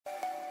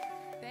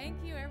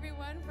Thank you,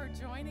 everyone, for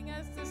joining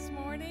us this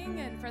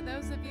morning. And for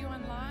those of you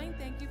online,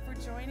 thank you for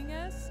joining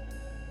us.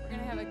 We're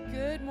going to have a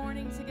good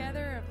morning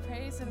together of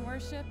praise and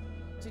worship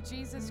to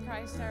Jesus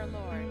Christ our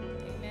Lord.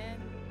 Amen.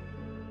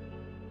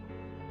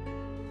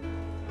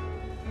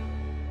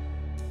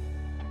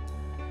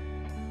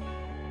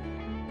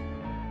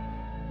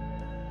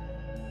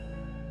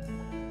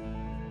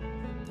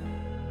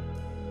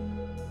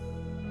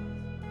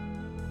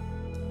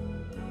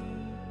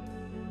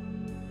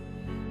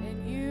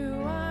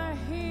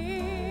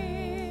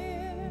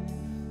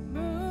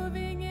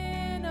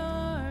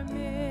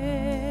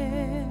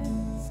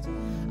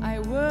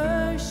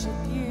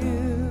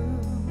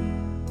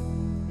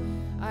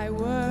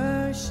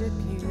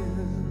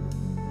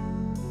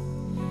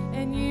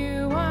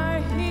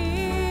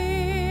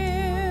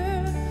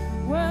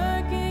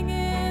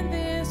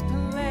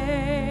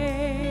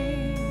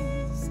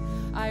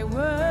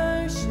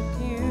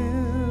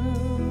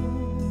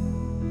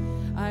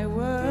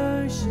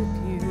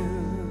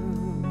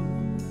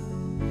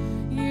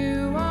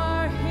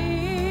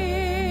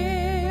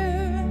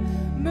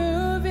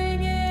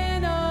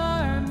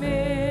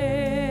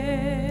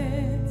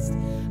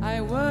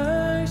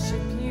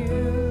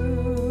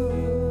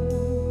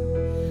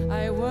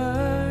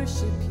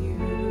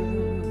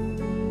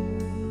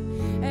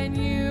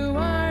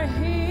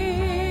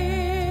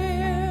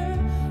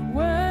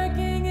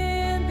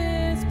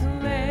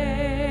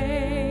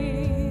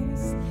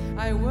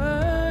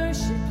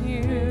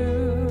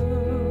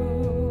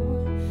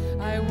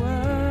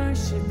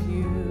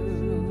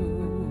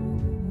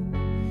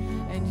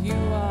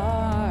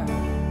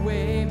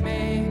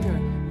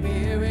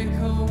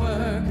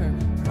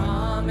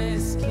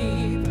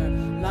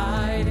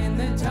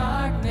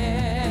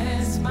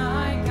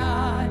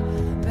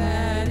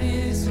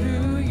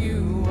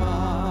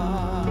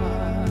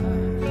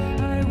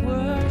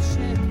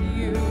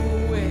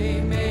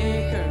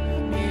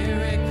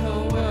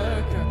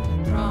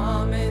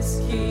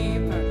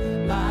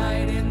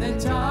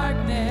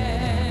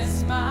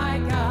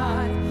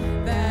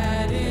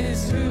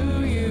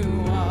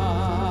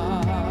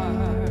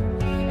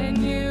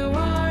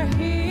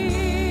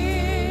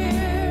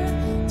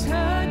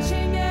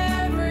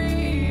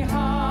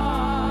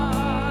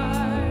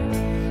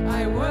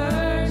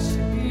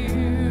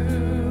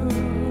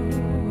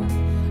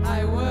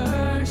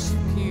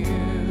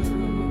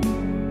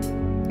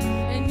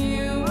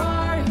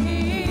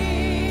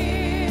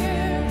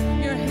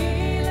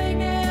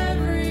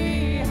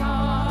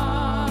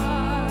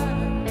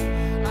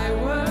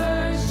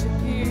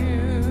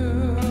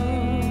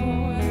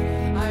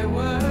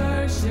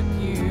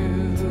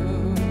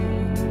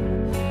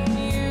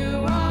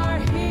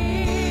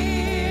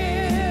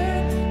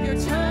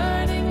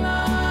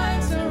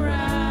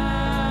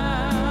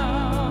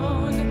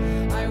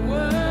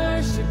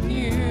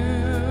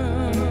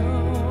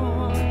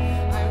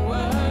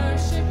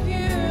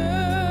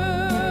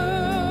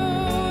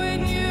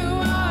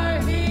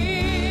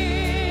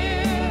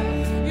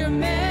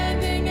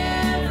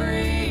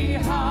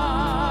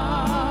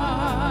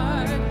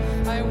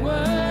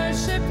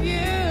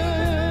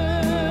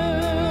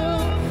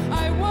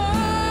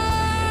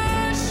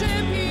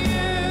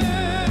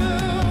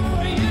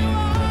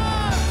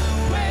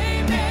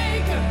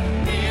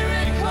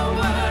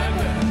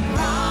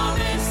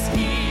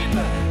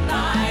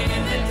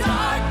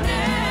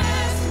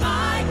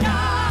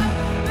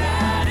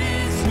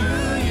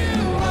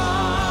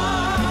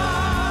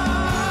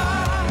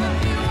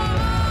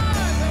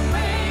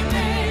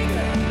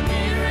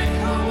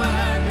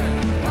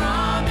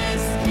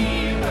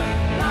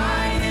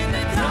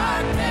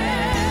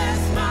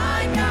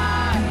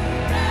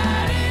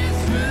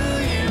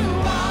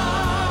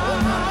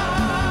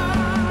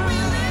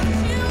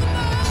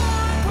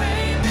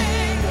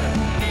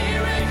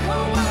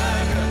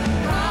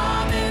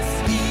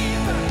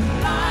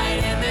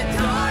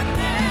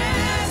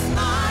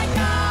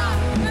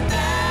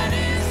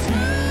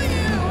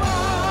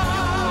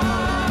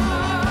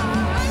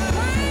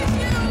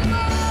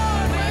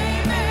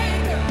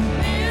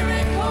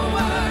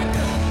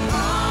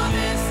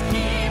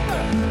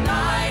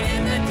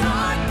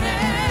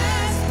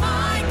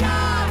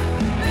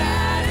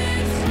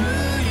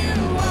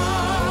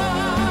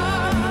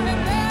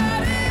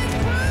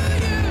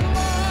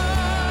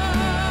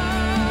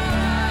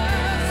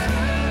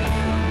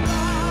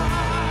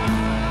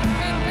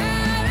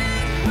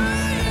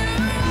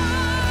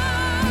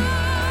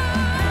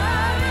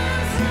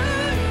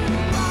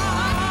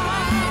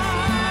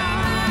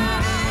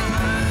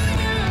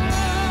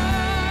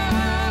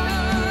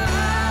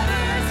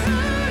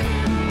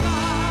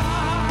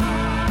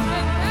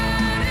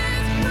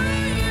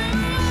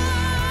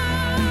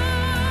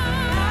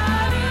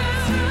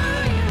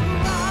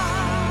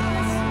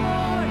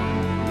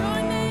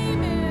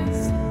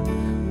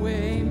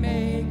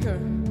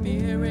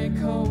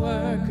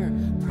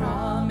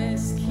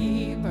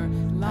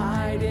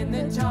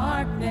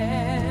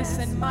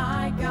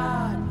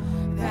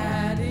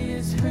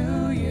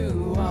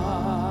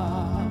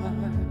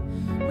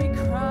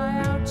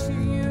 To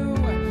you,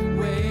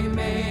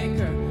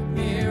 Waymaker,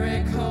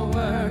 miracle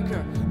worker.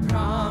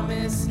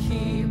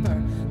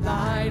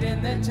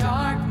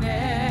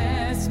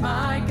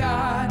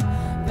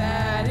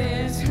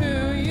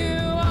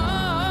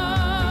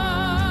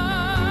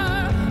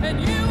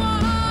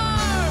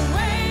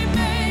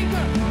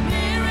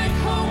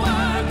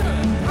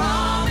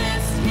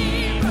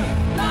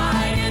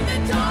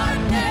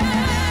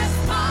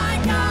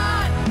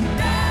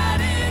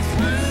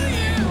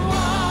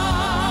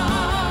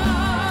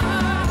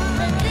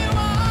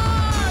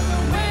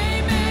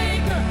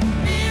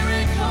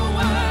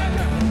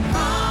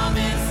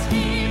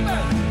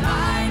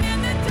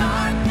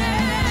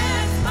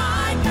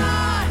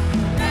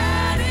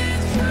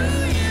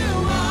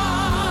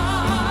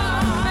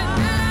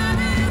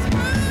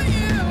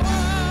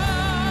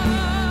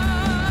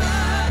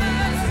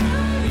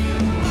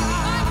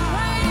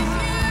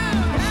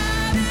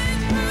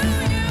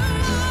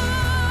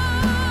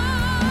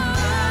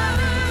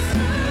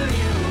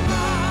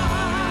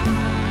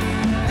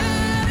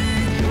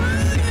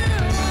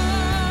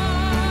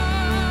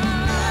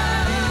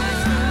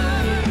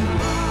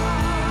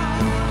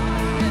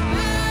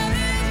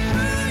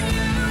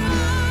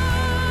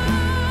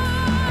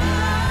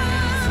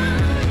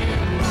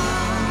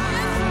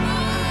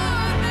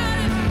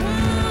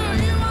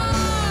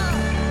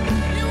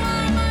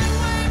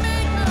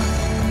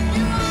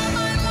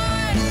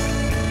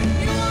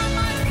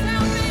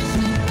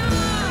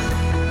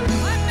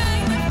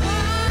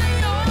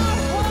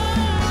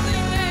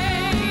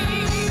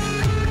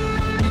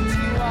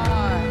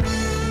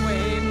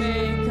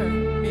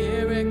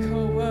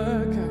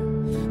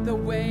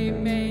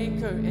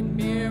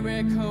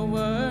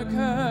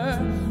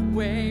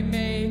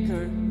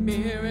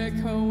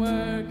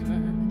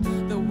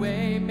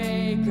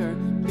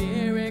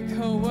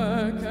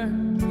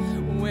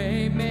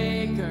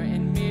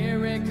 and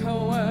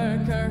miracle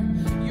worker.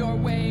 Your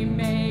way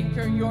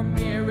maker, your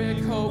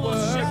miracle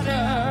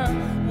worker.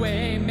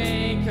 Way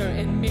maker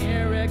and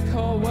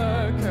miracle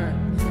worker.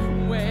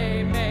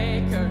 Way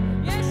maker.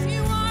 Yes,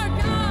 you are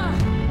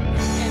God.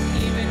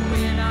 And even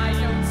when I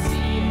don't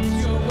see it,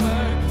 you're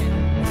working.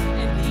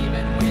 And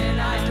even when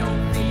I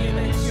don't feel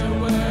it, you're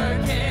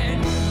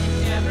working. You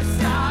never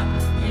stop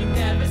working. You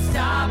never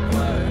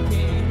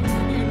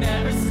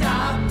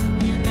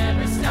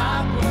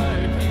stop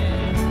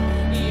working.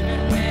 Even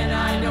when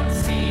I don't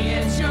see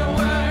it, you're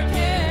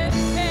working.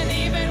 And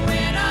even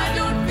when I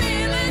don't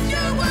feel it,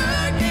 you're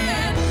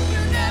working. You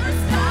never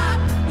stop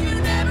working.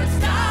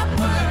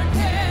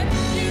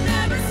 You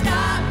never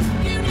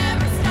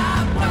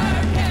stop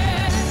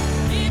working.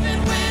 Even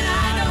when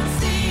I don't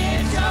see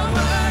it, you're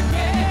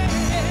working.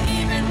 And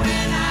even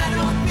when I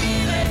don't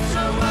feel it,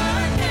 you're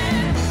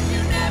working. You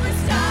never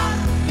stop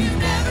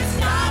working.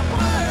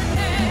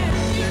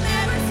 You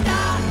never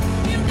stop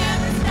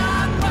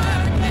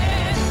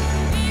working.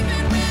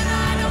 Even when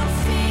I don't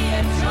see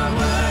it, you're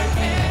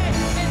working.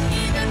 And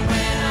even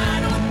when I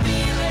don't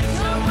feel it,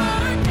 you're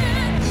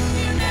working.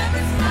 You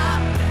never stop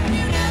working.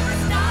 You never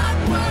stop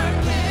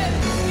working.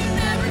 You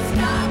never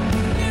stop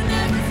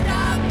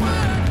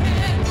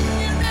working.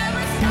 You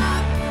never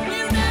stop working.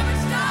 You never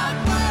stop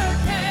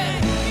working.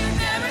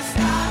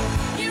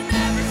 You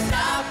never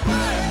stop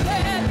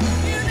working.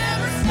 You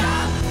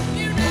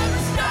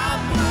never stop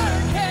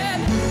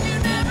working. You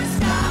never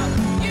stop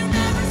working. You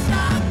never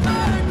stop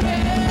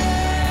working.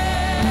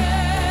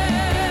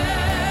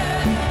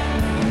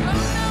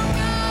 Oh no,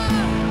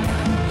 God,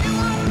 you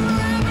are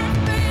forever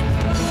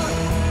faithful,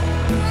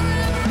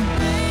 forever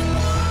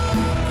faithful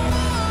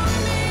to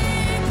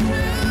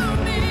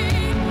me.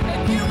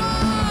 And you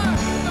are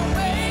the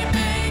way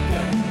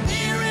maker,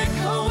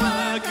 miracle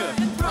worker,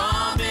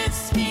 promise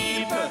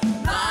keeper,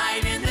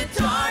 light in the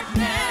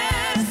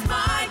darkness.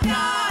 My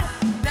God,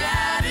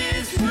 that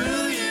is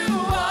who you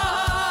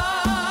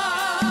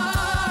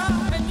are.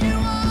 And you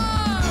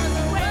are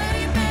the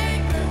way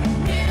maker,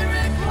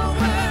 miracle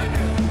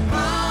worker,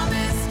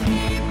 promise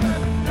keeper,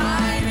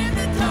 light in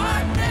the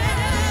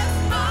darkness.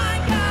 My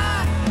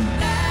God,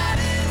 that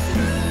is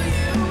who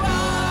you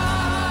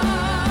are.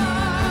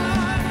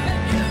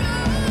 And you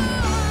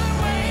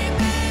are way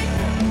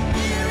maker,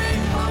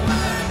 miracle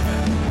worker,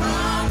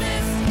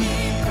 promise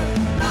keeper,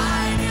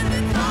 light in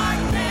the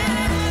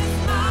darkness.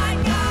 My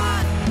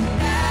God,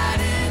 that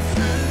is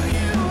who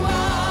you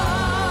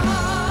are.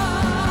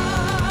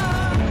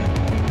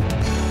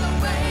 The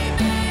way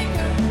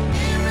maker,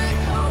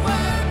 miracle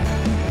worker,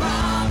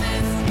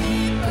 promise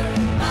keeper,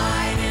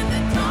 light in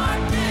the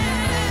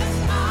darkness.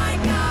 My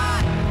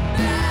God,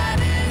 that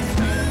is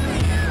who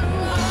you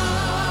are.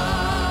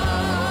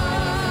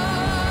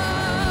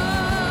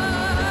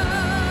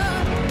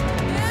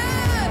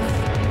 Yes,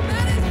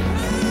 that is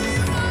who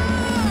you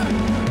are.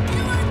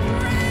 You are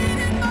great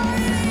and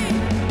mighty.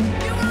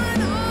 You are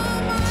an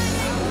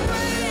almighty,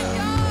 great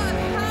God.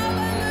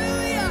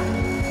 Hallelujah.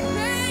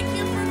 Thank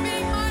you for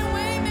being my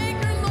way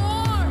maker,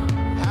 Lord.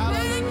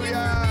 Thank you for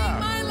being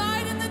my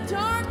light in the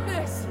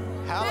darkness. Thank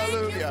you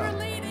Hallelujah. for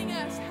leading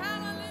us.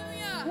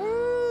 Hallelujah.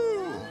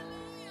 Woo!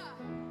 Hallelujah.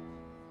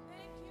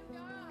 Thank you,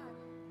 God.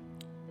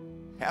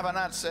 Have I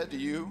not said to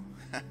you,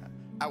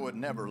 I would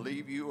never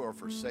leave you or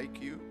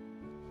forsake you?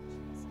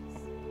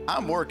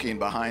 I'm working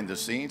behind the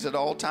scenes at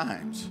all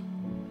times.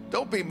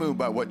 Don't be moved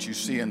by what you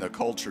see in the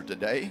culture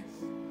today.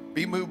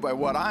 Be moved by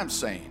what I'm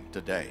saying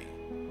today.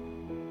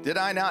 Did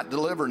I not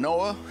deliver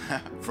Noah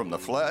from the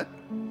flood?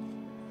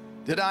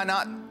 Did I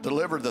not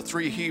deliver the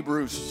 3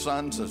 Hebrew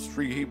sons, the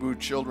 3 Hebrew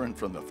children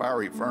from the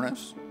fiery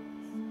furnace?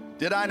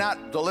 Did I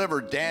not deliver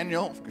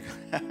Daniel,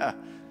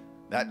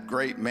 that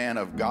great man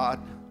of God,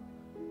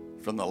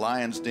 from the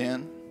lion's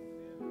den?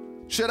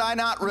 Should I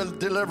not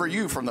deliver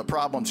you from the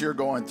problems you're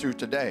going through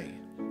today?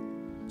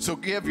 So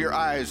give your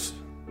eyes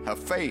of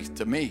faith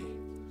to me.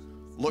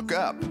 Look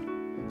up,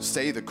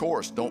 stay the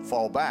course, don't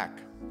fall back,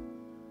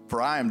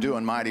 for I am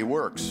doing mighty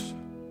works.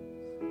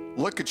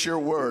 Look at your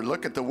word,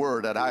 look at the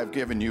word that I've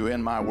given you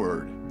in my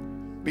word.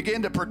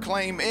 Begin to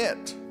proclaim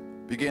it.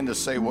 Begin to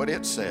say what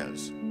it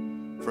says.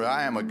 For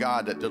I am a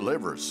God that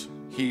delivers,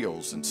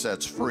 heals, and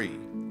sets free.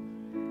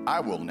 I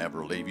will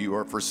never leave you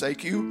or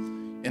forsake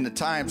you. In the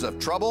times of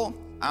trouble,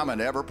 I'm an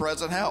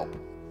ever-present help.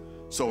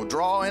 So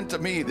draw into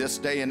me this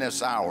day and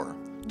this hour.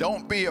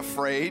 Don't be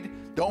afraid.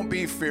 Don't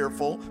be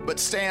fearful, but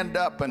stand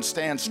up and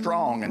stand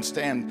strong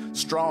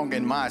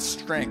in my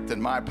strength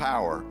and my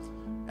power,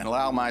 and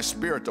allow my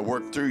spirit to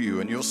work through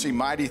you. And you'll see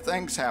mighty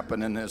things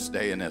happen in this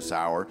day and this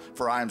hour,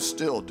 for I'm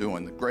still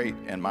doing the great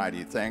and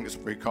mighty things,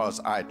 because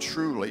I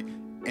truly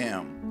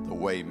am the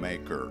way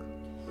maker.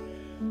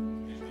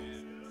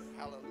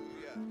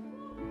 Hallelujah.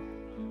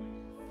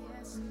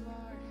 Yes, you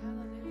are.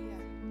 Hallelujah.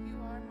 You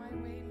are my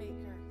way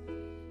maker.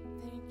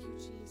 Thank you,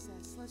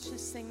 Jesus. Let's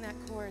just sing that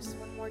chorus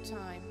one more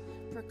time.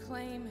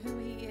 Proclaim who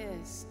he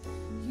is.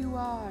 You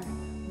are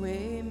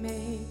way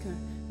maker,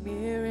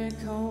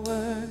 miracle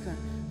worker,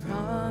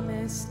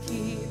 promise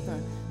keeper,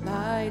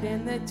 light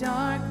in the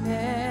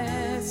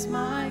darkness.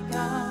 My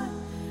God,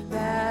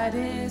 that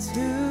is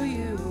who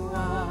you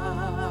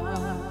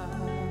are.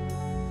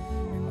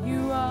 And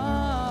you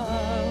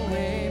are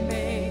way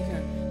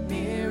maker,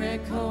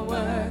 miracle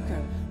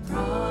worker,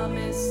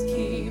 promise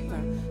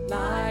keeper,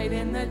 light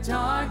in the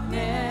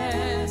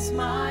darkness,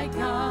 my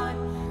God,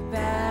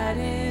 that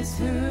is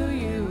who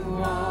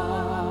you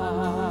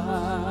are.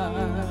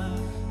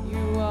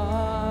 You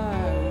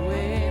are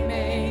way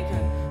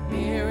maker,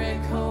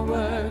 miracle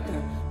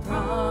worker,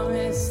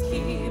 promise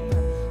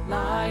keeper,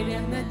 light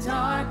in the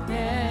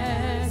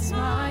darkness,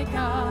 my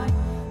God,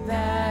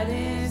 that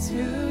is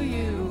who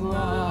you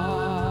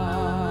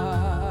are.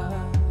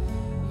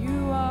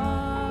 You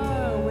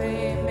are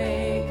way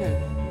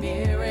maker,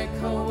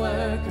 miracle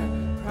worker,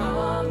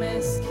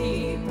 promise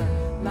keeper,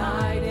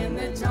 light in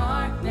the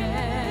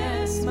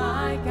darkness,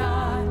 my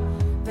God,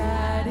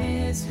 that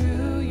is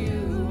who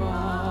you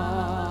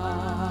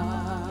are.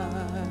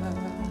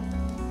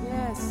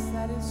 Yes,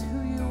 that is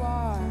who you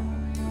are.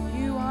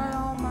 You are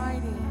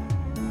almighty.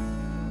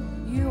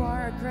 You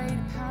are a great,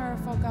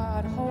 powerful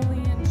God,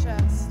 holy and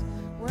just,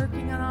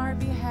 working on our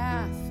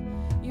behalf.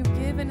 You've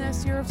given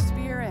us your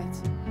spirit.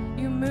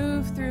 You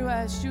move through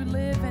us. You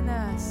live in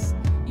us.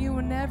 You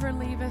will never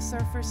leave us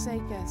or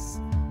forsake us.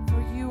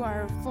 For you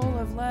are full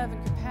of love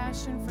and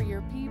compassion for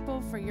your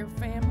people, for your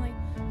family,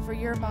 for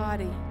your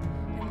body.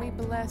 And we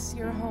bless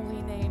your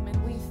holy name,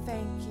 and we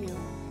thank you.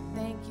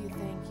 Thank you,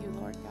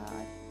 Lord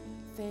God.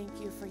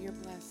 Thank you for your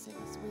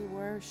blessings. We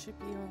worship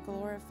you and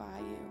glorify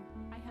you.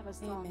 I have a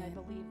song Amen. I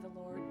believe the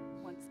Lord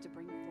wants to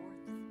bring forth.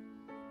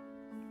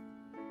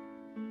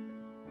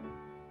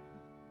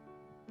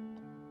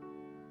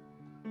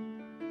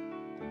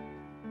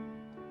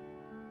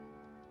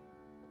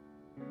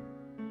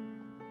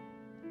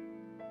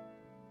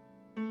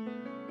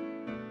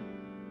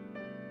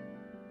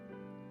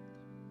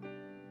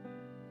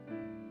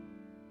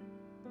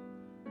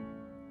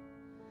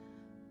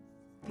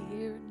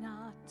 Fear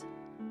not,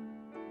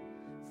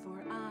 for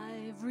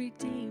I've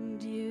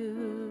redeemed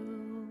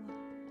you.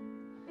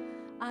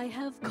 I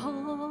have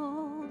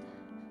called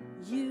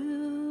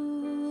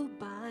you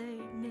by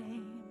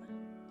name,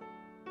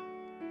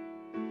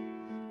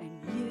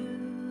 and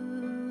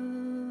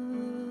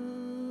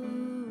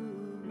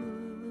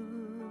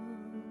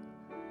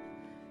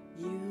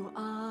you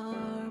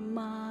are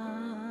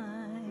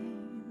mine.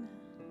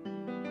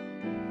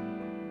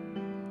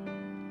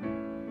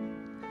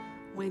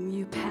 When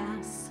you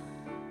pass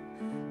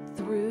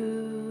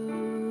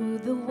through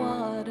the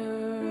waters,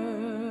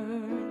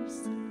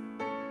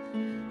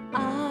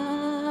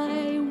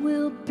 I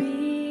will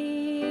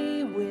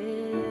be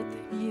with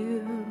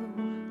you,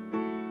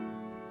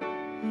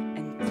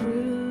 and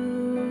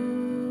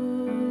through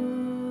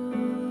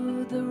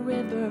the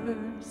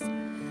rivers,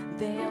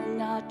 they'll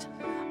not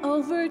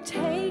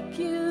overtake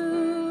you.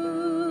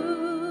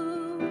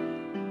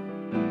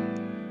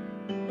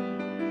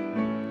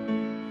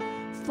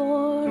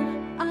 For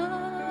I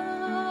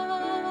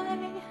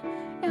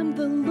am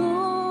the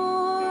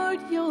Lord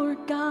your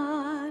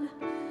God,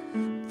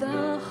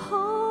 the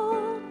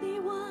Holy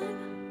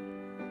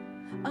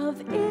One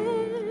of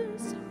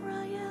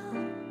Israel,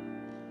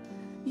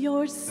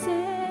 your Savior.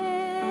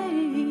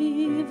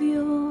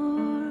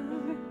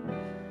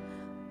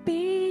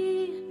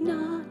 Be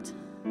not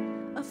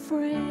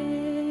afraid.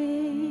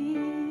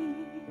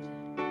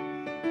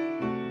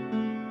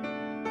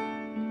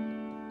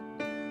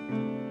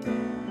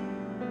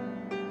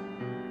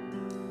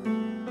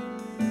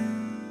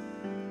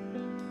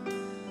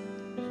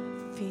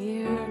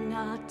 Fear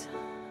not,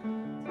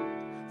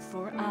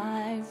 for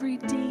I've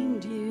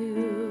redeemed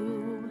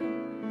you.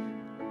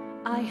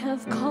 I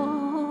have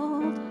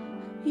called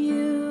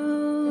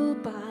you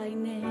by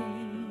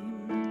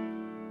name,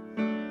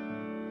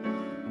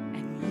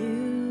 and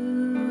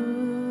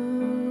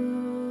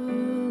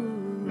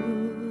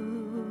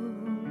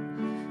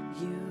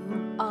you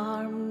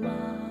are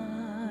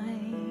mine.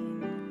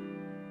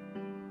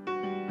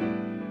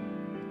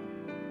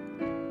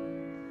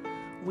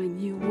 When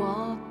you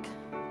walk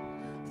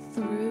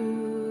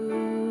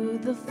through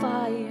the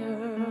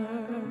fire,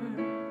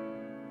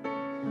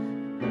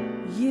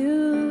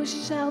 you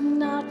shall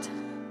not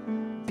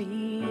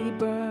be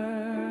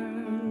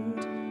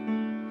burned,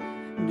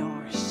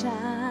 nor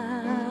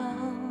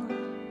shall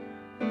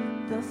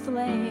the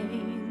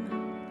flame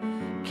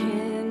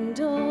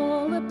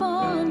kindle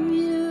upon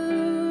you.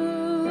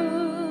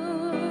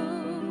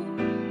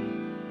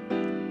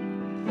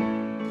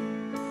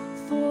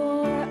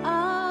 For I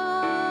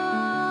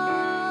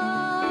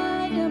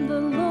am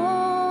the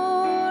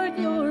Lord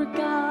your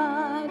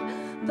God,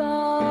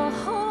 the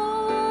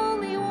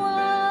Holy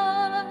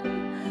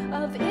One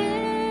of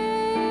Israel,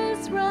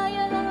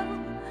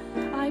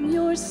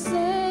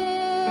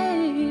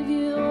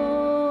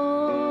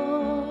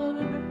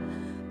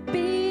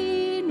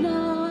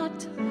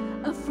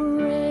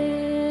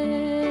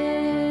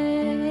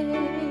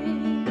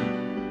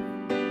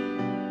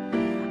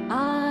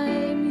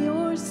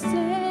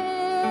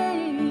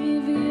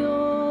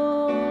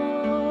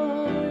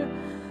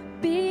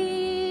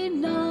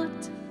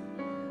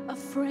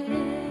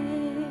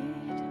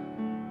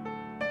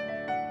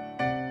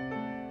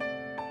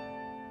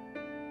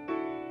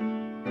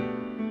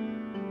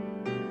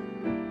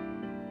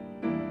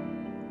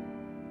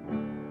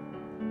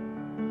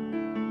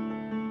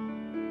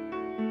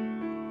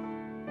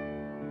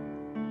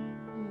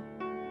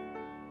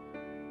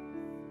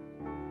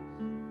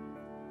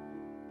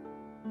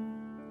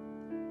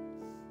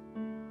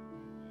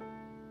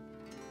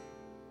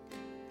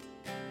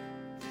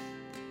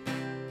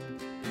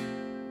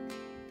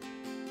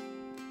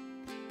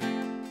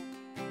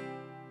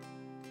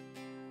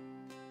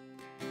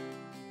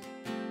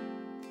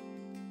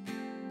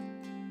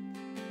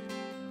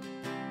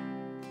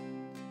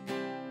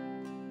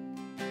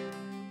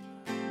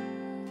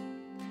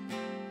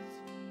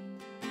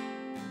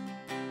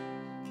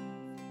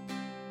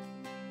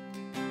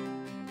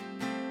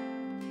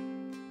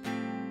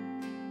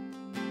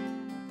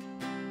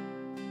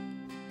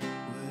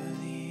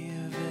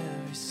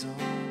 song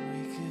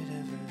we could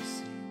ever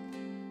sing.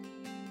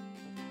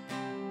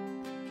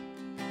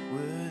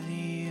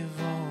 Worthy of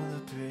all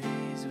the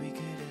praise we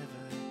could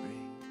ever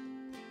bring.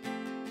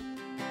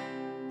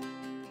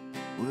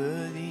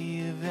 Worthy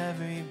of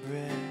every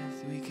breath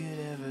we could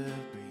ever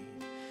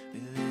breathe. We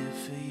live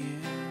for you.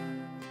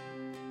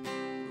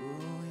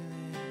 Oh, we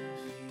live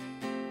for you.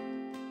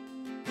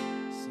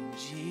 Sing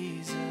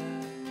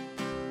Jesus.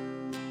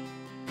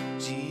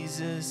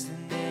 Jesus, the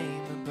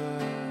name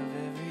above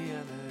every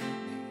other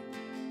name.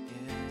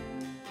 Yeah.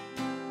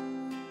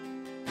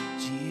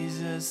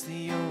 Jesus,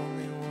 the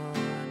only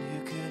one who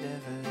could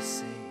ever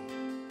save.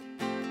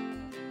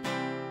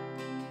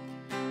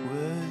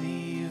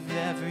 Worthy of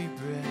every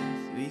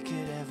breath we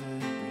could ever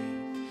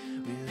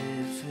breathe. We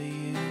live for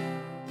you.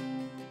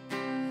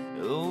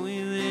 Oh, we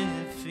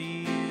live for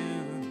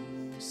you.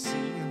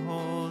 Sing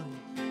holy,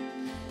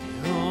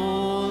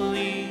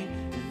 holy.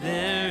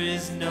 There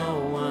is no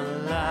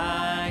one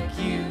like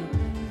you.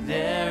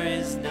 There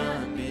is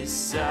none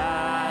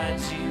beside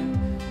you.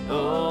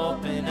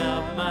 Open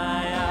up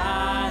my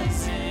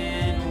eyes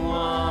in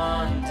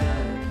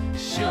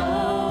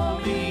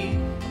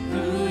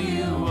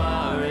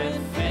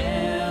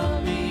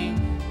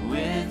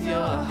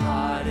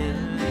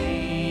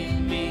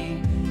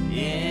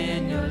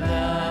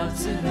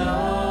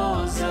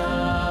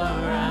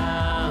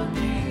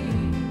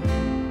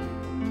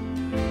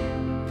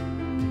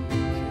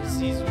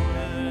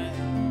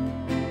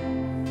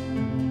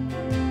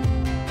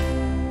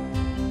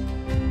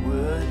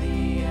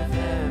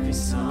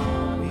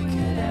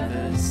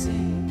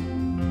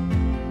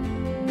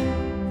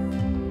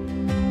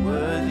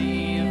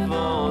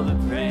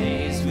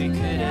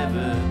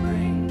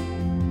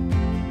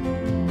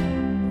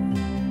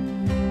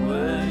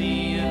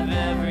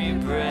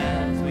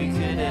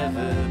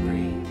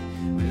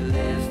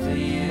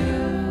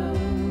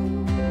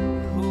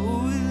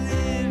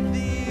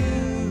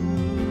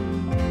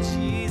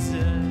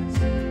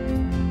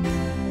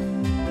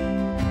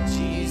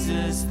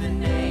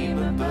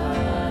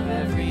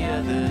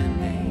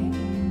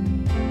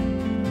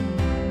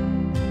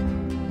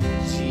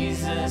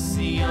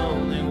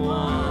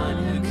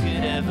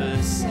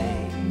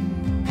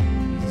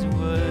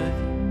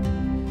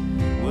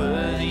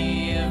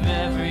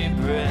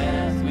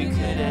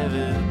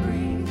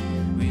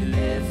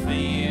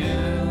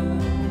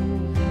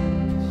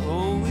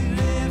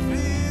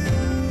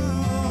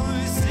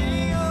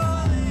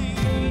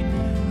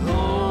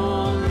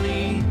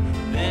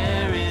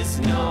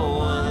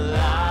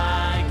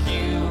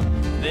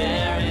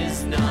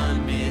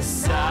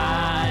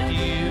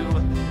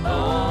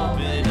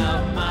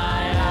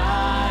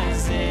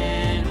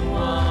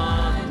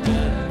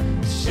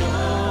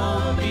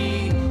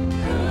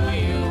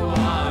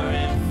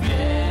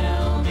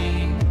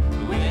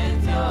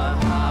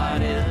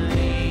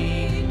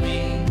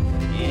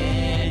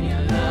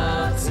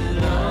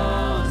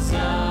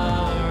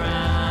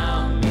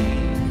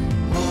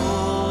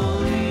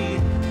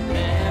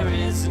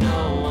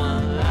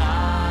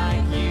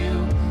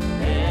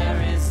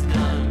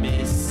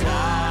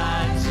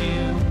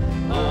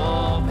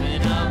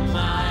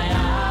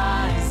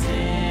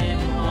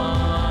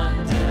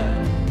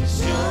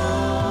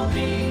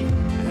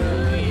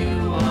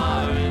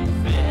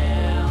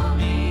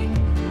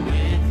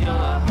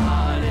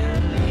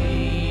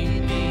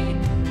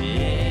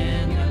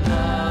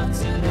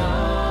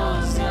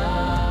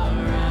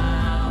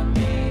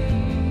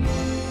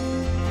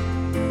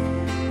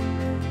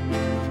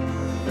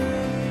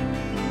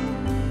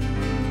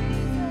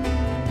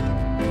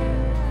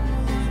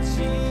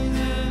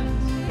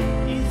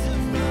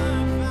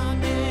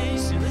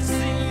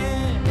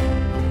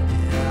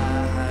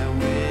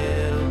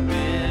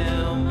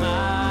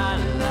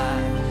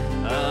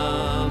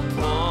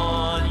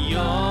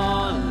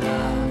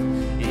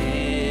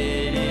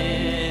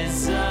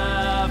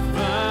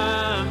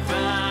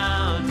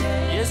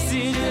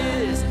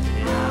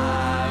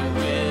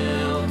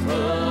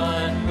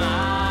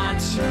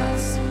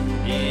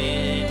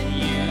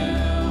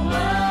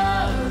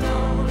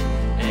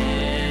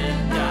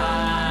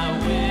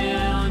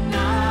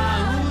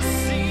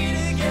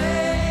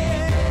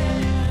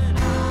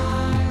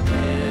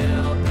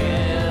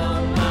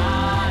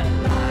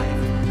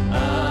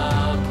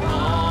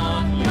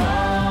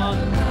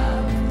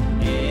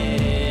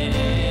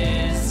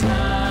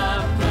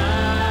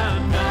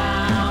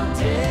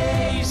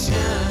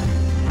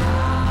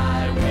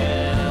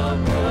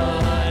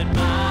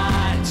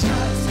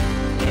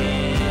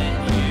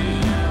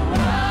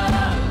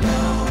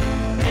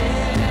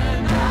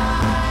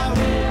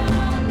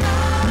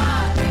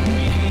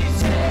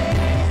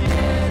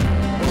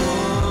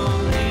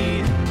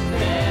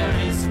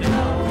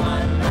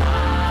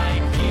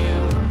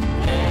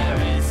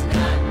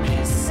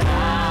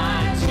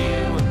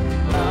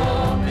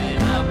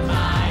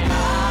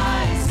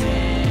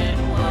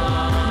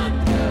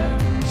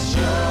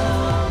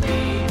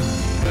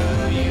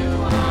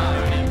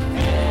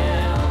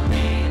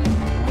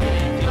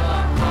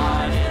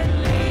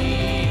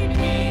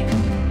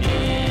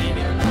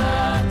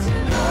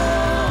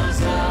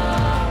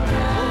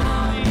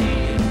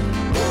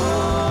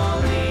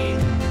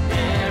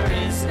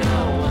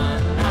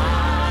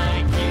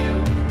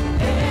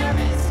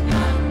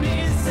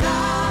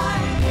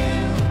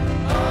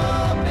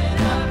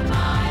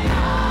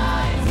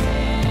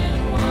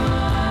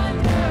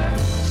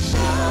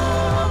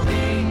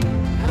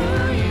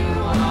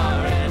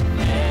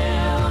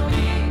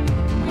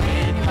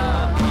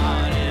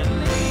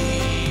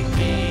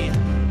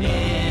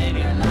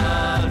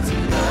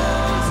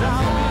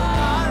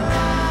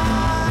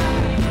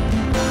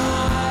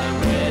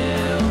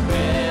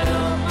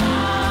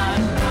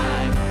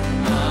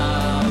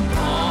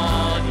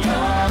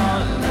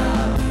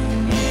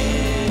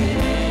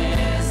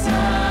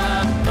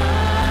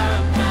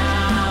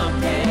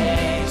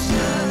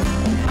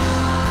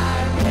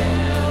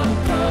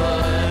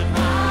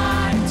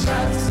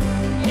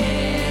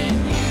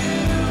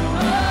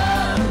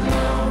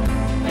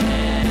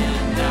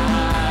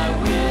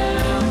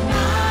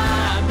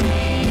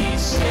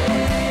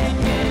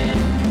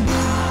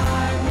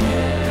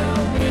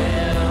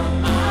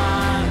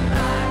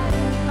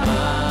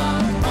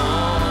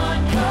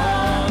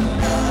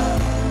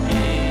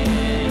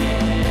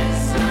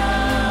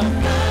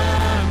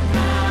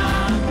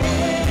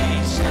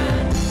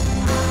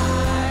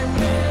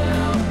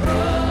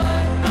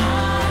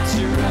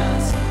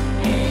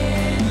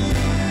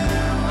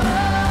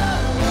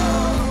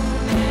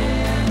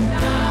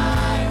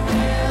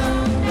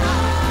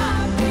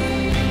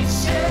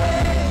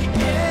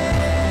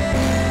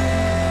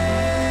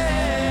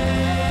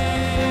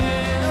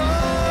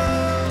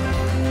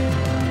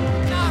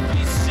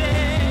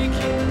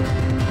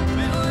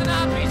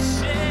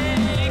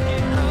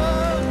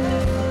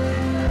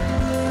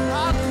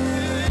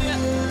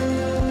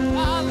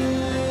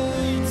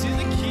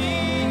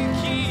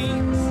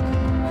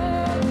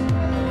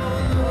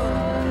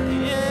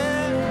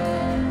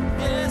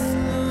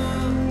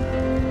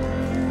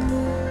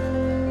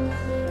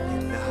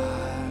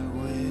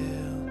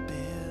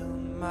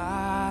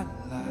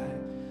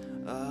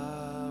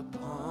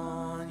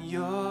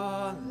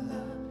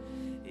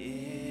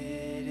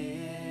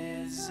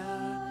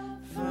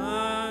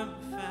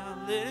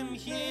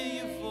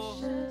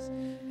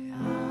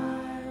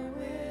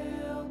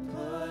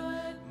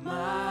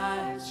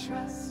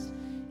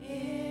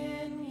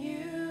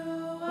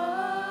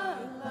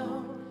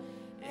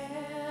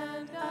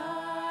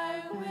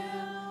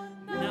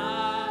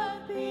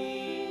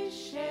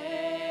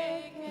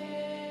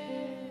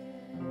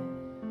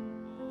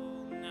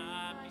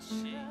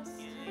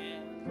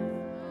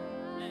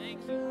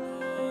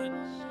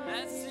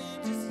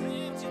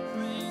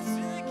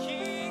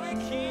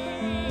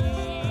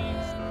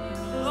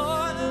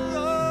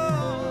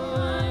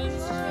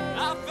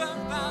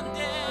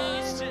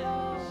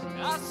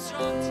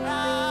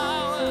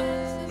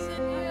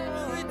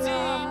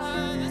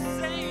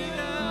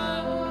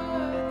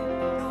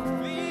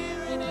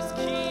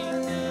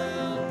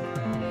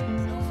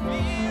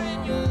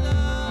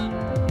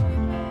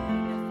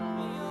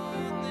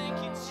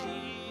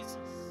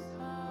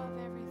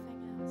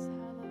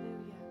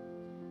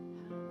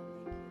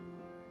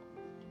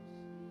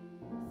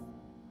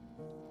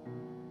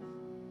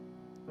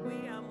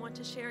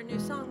new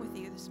song with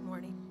you this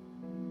morning.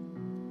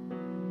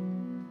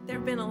 There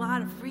have been a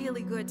lot of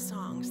really good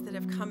songs that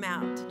have come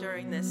out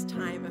during this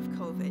time of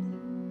COVID.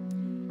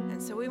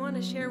 And so we want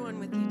to share one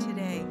with you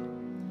today.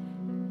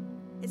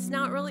 It's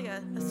not really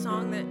a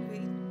song that we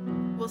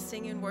will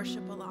sing in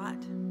worship a lot,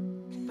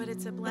 but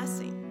it's a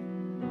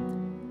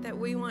blessing that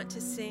we want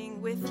to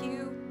sing with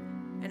you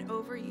and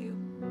over you.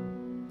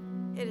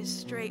 It is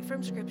straight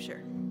from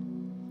Scripture.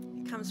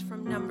 It comes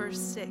from Numbers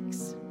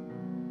 6.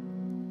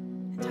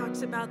 It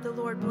talks about the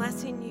Lord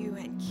blessing you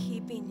and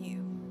keeping you.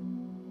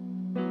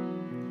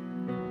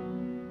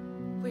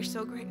 We're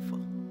so grateful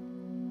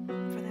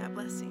for that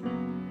blessing.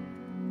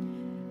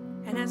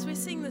 And as we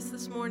sing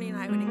this morning,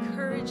 I would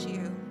encourage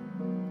you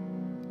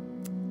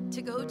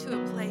to go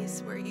to a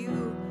place where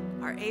you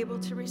are able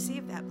to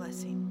receive that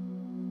blessing.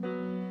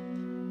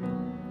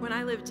 When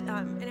I lived in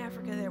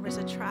Africa, there was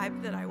a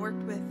tribe that I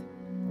worked with,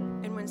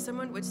 and when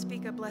someone would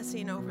speak a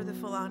blessing over the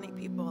Fulani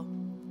people,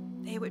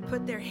 they would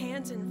put their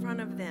hands in front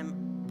of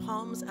them,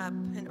 palms up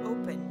and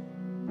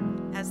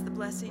open, as the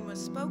blessing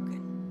was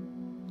spoken.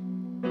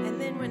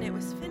 And then when it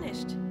was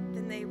finished,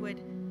 then they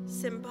would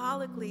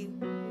symbolically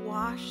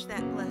wash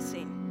that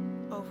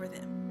blessing over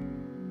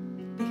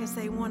them because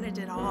they wanted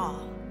it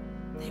all.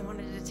 They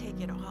wanted to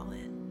take it all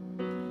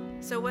in.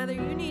 So whether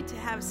you need to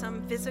have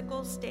some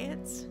physical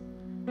stance,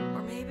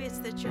 or maybe it's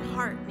that your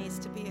heart needs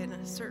to be in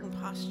a certain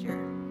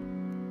posture,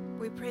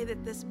 we pray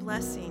that this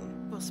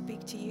blessing will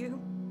speak to you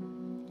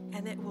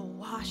and it will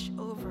wash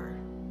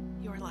over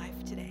your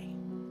life today.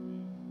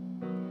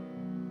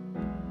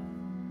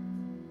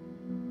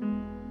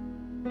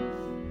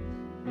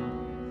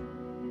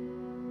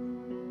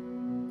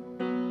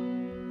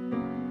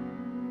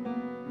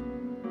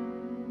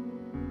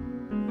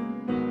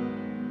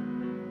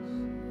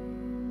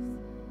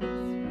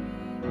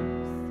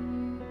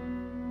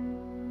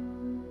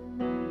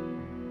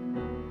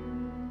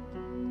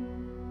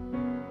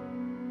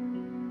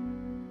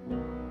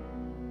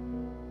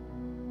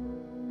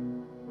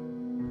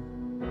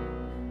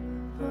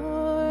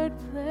 Lord,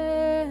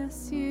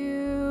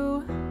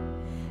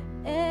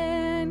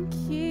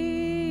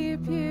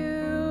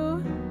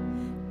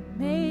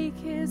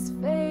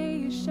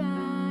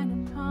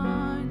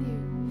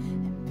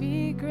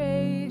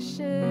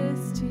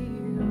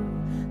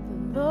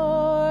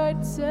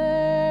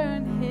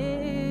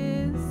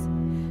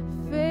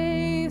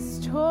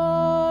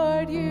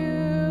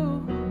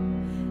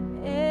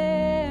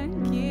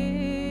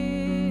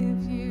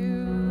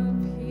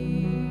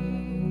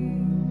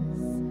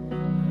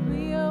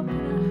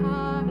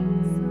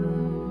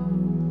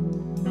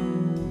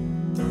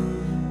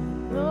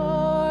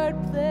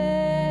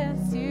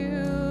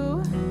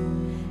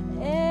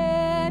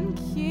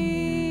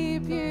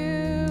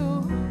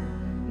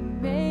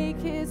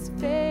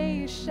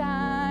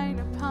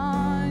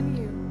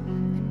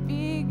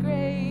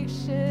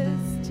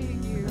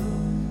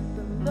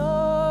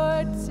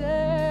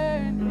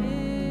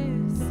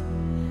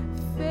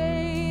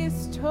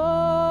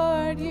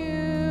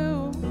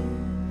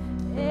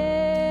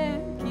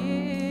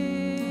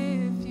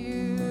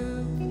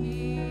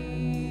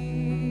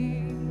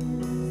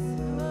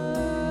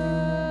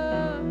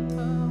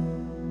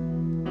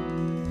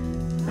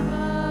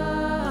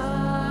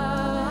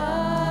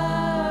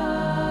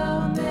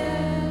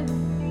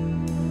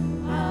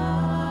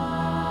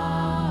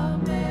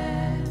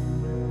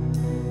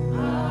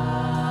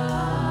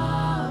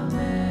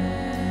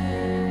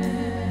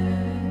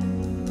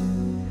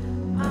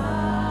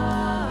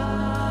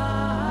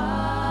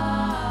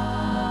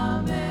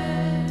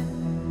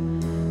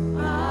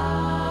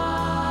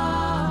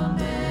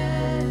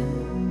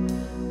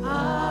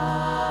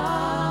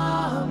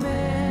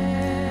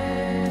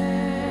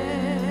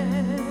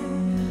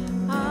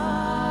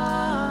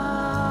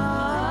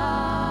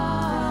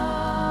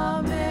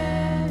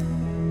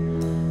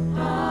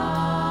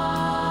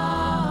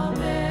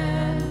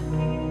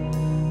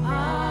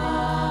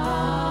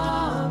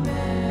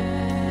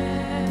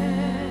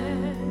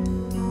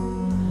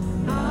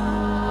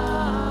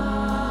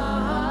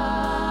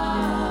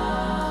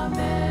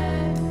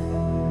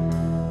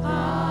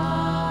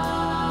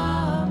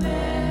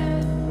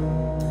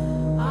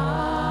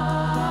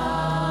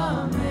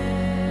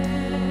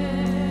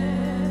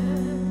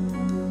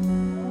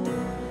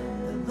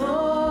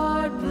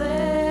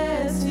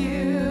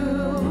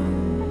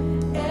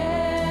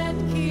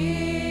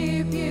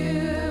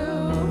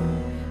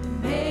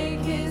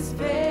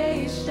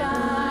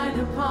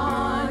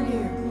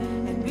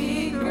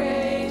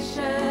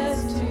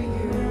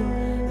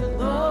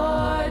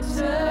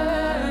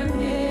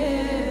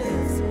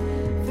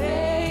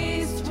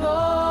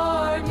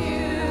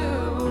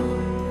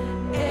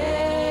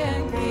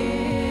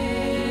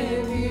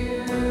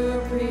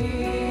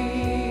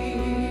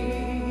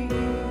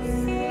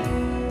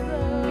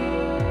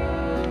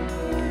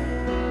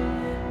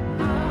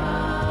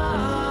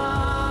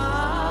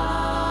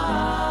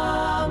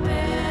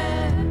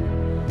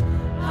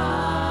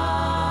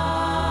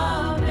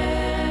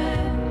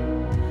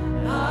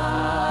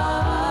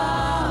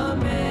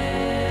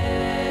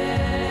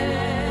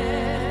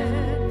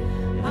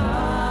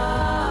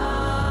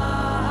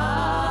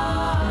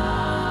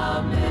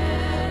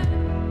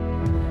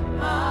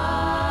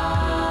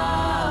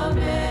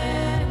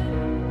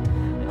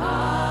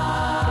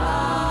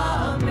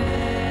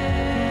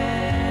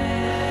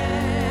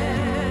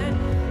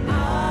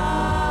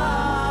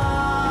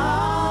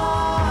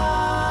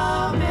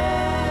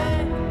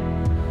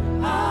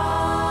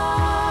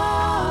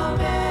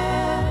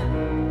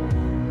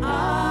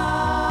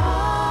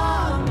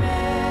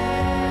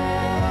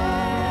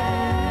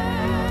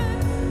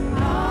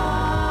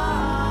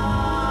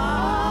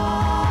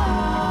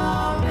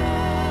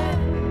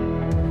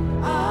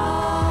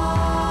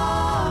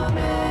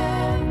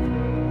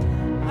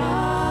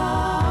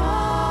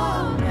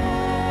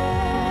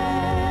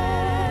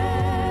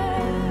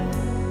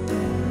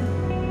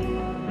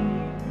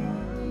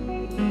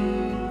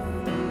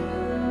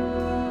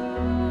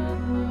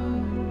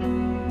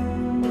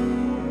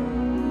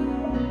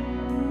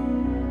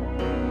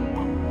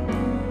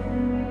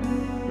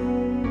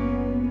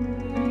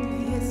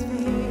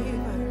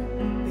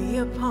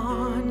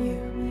 upon you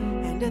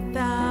and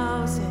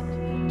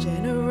 1,000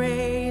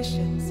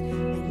 generations,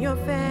 and your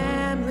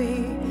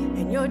family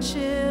and your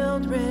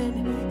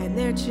children and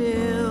their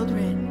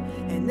children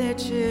and their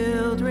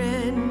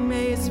children.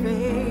 May his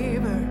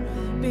favor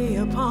be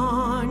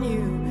upon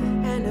you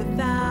and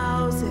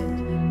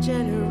 1,000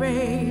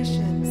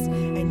 generations,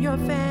 and your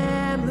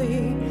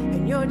family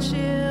and your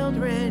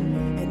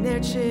children and their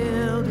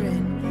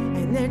children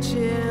and their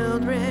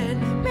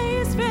children. May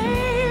his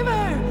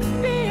favor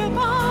be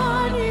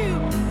upon you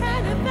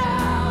and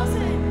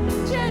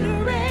 1,000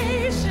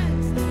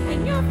 generations,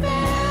 and your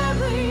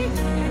family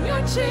and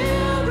your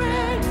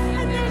children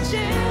and their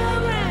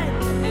children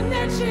and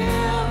their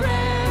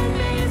children.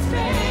 May his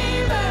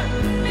favor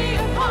be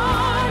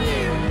upon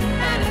you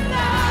and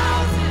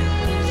 1,000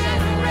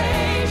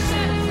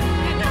 generations,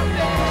 and your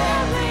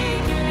family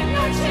and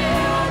your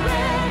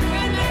children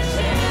and their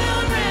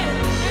children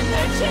and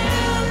their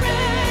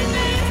children.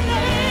 May his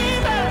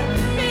favor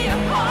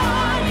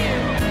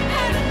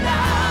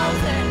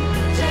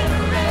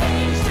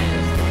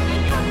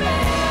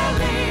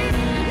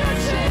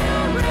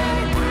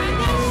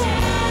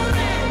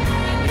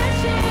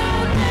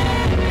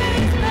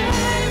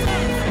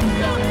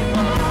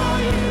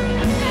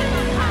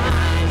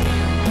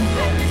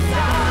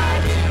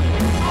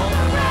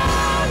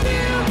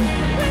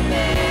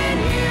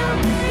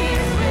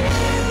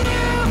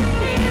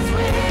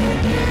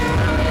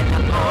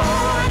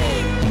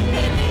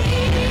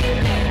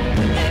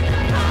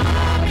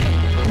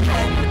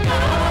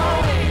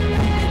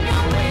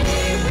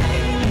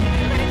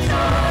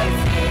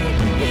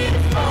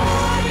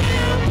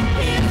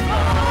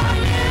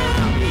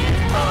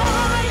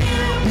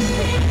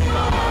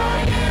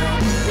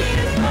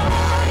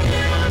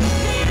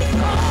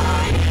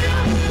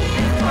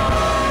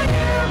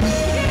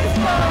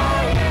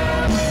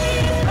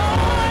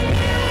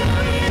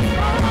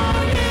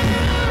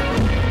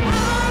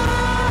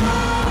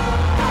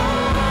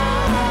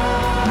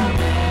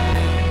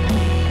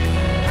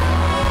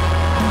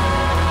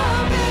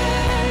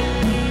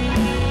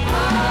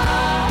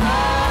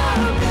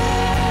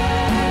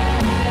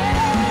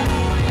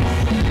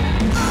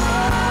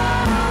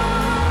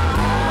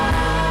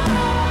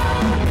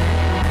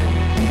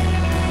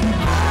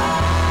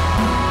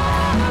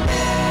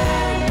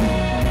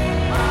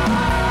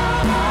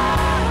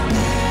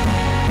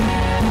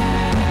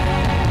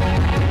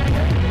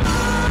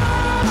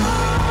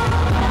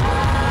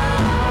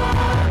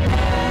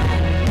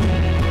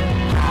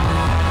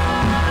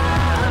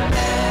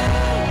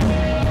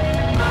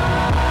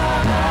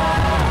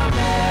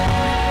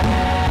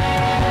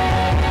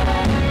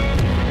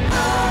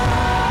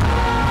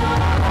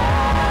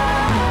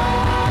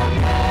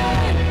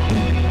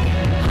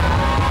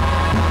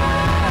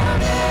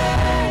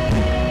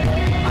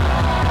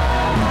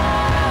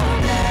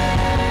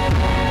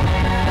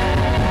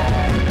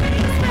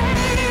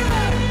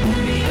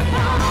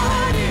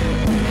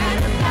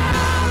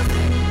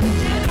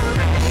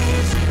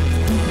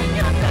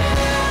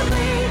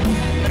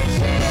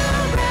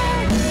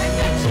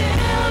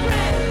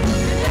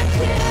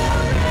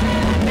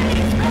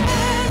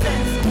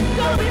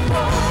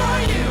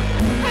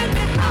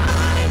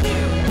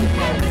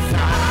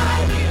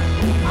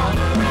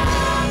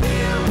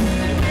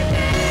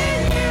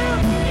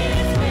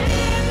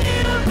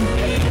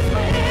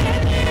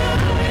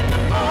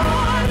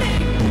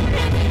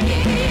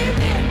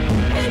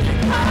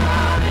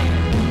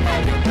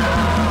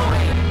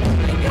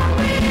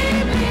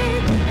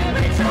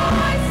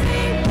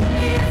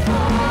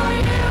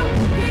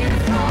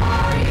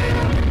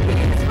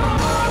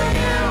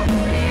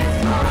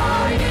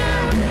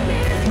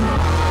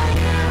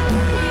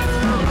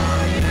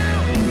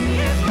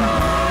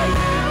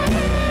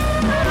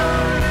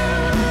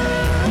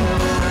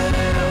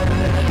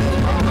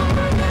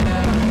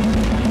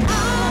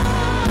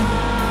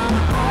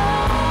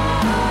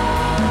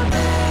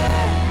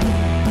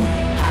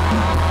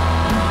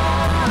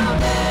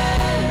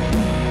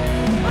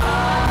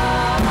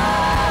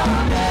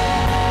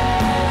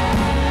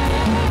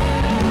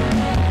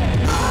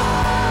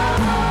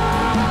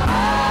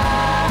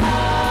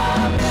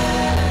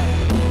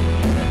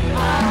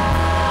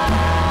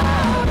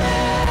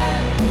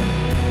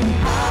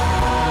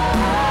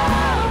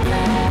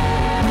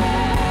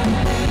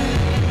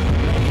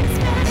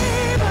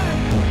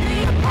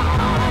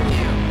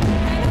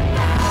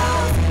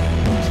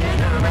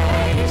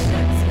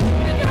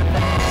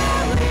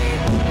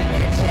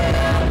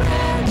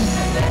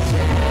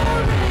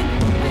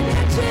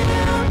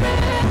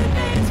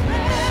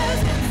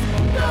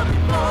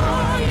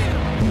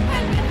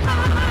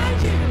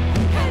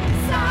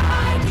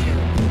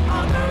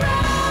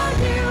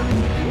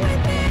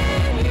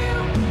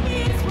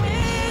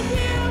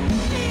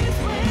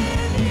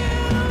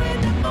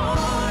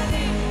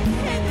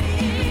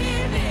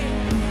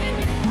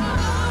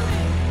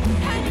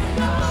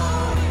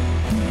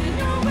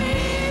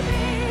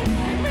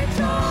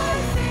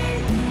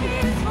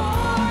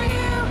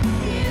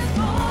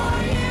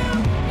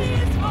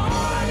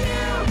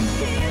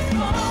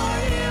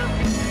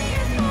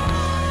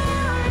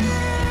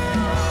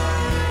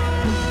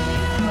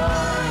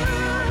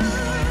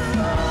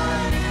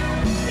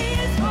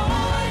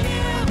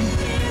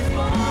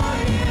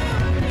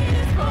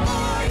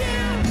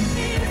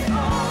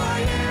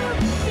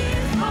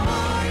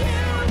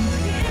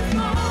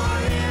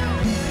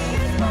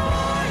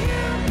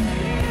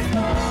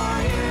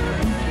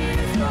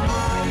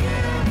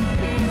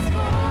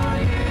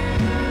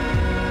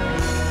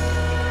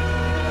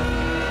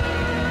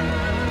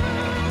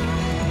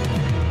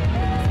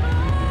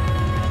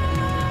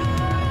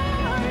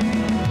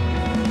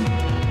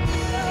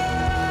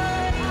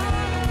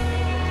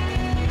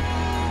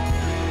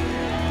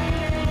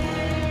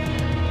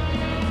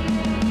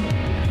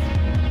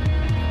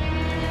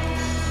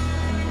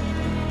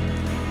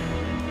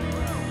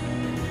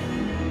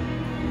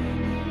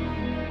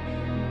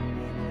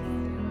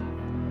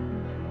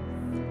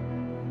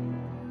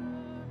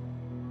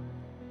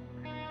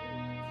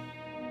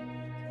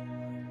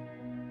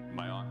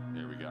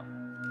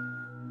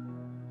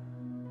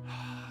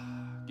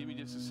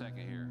just a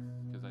second here,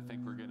 because I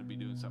think we're going to be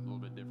doing something a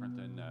little bit different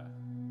than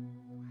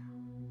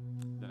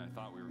I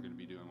thought we were going to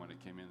be doing when I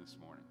came in this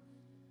morning.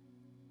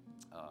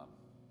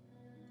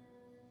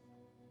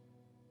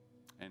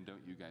 And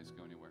don't you guys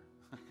go anywhere.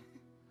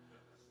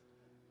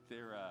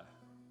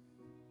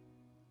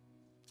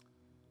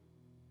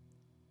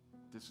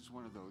 This is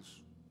one of those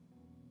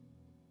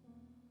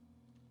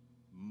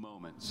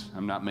moments.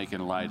 I'm not making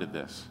light of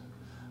this,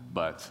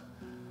 but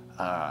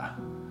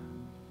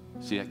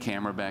see that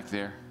camera back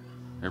there?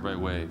 Everybody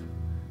wave.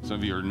 Some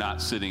of you are not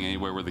sitting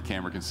anywhere where the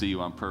camera can see you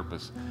on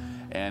purpose.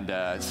 And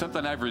it's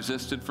something I've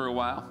resisted for a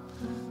while,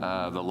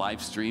 the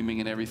live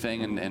streaming and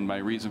everything. And my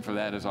reason for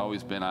that has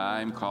always been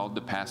I'm called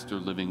to pastor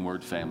Living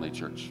Word Family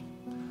Church.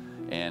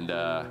 And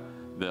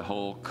the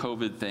whole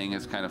COVID thing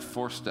has kind of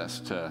forced us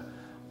to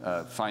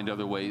find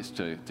other ways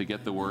to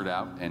get the word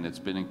out, and it's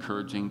been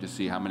encouraging to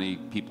see how many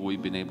people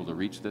we've been able to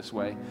reach this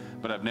way.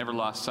 But I've never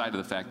lost sight of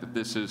the fact that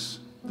this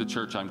is the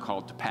church I'm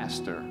called to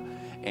pastor.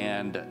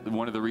 And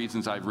one of the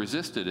reasons I've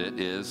resisted it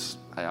is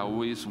I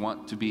always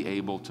want to be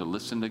able to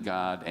listen to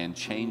God and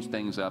change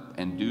things up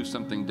and do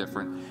something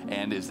different.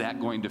 And is that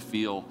going to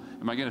feel,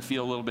 am I going to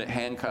feel a little bit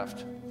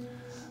handcuffed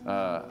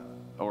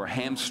or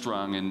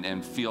hamstrung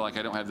and feel like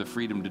I don't have the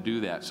freedom to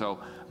do that?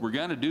 So we're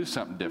going to do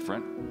something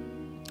different.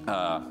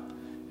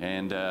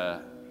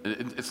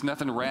 It's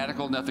nothing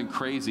radical, nothing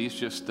crazy. It's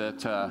just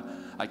that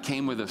I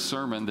came with a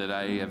sermon that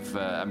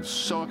I'm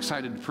so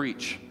excited to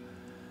preach.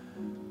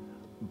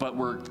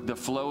 But the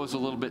flow is a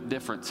little bit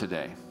different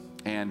today.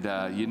 And,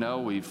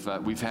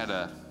 we've had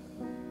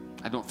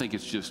I don't think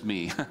it's just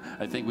me.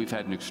 I think we've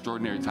had an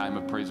extraordinary time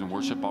of praise and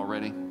worship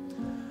already.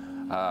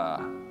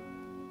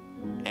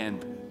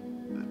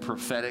 And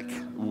prophetic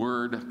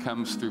word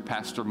comes through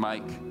Pastor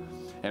Mike.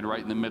 And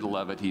right in the middle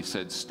of it, he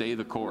said, "Stay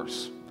the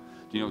course."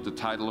 Do you know what the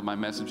title of my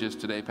message is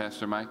today,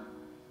 Pastor Mike?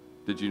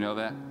 Did you know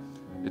that?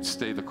 It's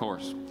Stay the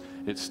Course.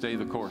 It's Stay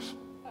the Course.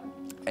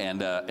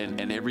 And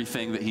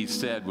everything that he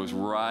said was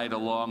right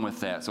along with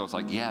that. So it's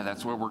like, yeah,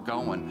 that's where we're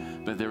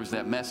going. But there was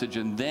that message.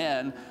 And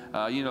then,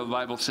 the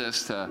Bible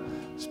says to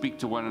speak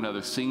to one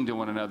another, sing to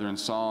one another in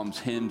psalms,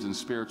 hymns, and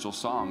spiritual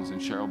songs.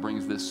 And Cheryl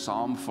brings this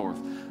psalm forth,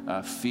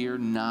 fear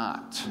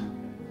not.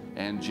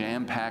 And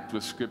jam-packed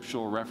with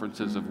scriptural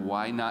references of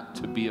why not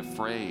to be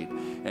afraid.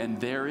 And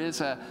there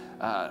is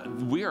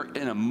we are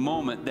in a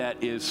moment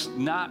that is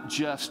not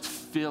just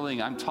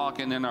filling, I'm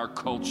talking in our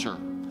culture,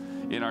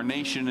 in our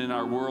nation, in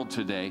our world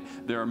today.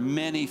 There are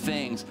many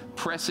things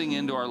pressing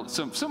into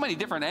so many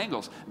different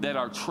angles that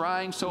are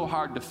trying so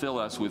hard to fill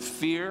us with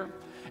fear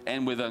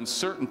and with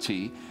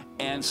uncertainty.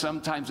 And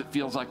sometimes it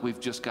feels like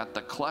we've just got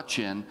the clutch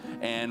in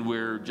and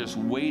we're just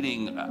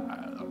waiting.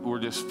 We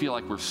just feel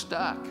like we're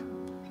stuck.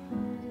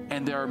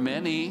 And there are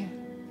many,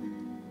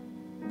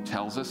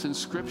 tells us in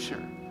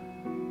Scripture,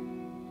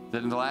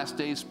 that in the last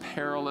days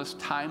perilous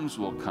times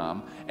will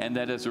come, and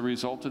that as a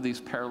result of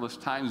these perilous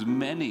times,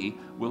 many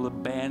will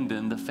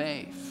abandon the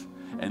faith.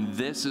 And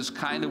this is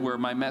kind of where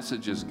my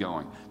message is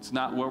going. It's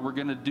not what we're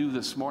going to do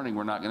this morning.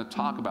 We're not going to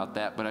talk about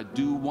that, but I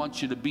do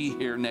want you to be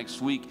here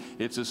next week.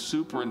 It's a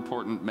super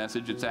important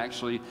message.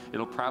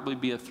 It'll probably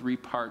be a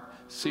 3-part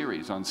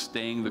series on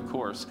staying the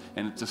course,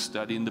 and it's a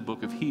study in the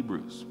book of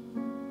Hebrews.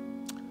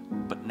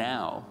 But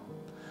now,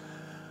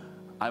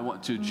 I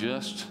want to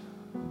just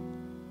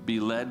be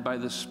led by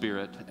the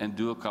Spirit and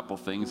do a couple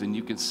things, and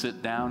you can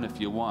sit down if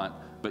you want,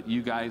 but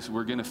you guys,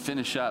 we're going to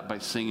finish up by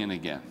singing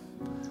again.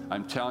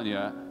 I'm telling you,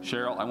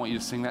 Cheryl, I want you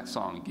to sing that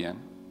song again,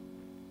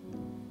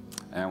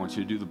 and I want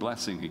you to do the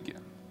blessing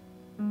again.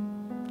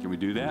 Can we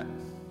do that?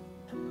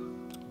 Do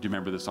you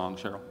remember the song,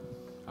 Cheryl?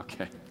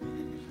 Okay.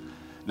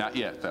 Not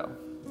yet, though.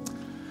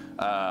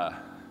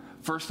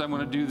 First, I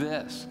want to do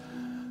this.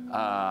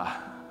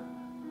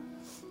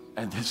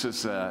 And this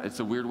is,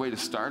 it's a weird way to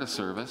start a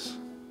service.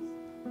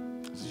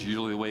 This is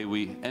usually the way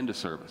we end a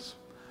service.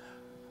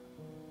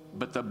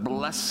 But the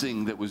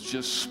blessing that was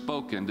just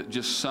spoken, that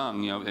just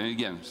sung, and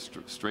again,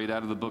 straight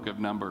out of the book of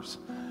Numbers,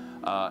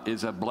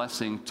 is a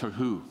blessing to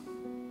who?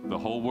 The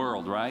whole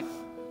world, right?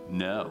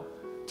 No,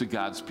 to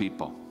God's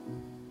people.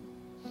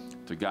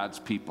 To God's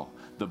people.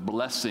 The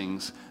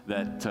blessings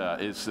that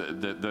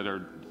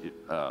are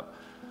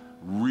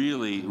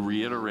really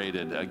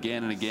reiterated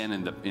again and again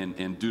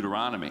in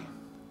Deuteronomy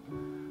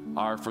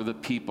are for the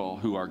people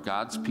who are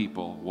God's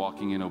people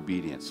walking in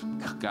obedience,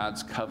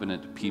 God's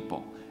covenant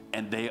people.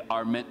 And they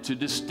are meant to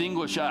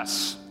distinguish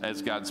us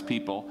as God's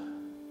people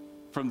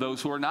from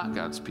those who are not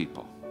God's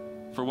people.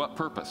 For what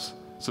purpose?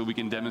 So we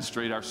can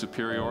demonstrate our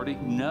superiority?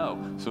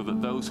 No, so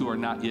that those who are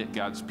not yet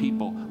God's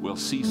people will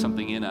see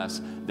something in us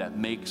that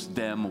makes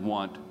them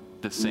want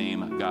the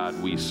same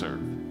God we serve.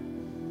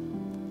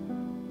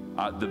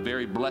 The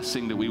very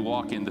blessing that we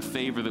walk in, the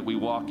favor that we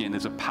walk in,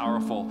 is a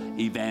powerful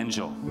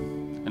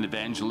an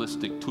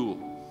evangelistic tool.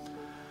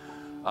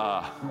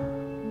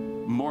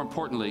 More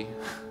importantly,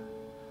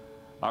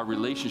 our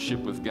relationship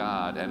with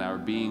God and our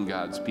being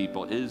God's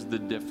people is the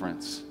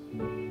difference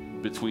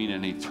between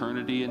an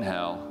eternity in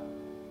hell,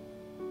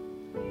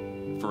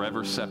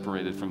 forever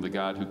separated from the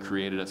God who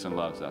created us and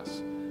loves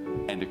us,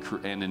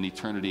 and an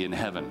eternity in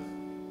heaven,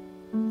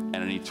 and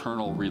an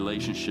eternal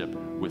relationship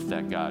with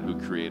that God who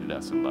created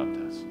us and loved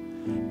us.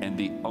 And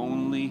the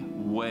only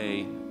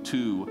way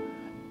to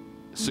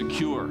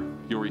secure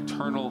your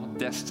eternal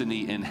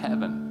destiny in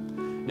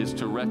heaven is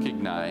to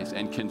recognize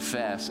and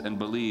confess and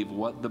believe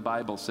what the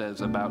Bible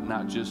says about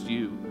not just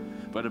you,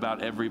 but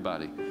about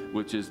everybody,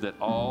 which is that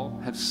all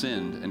have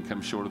sinned and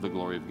come short of the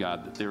glory of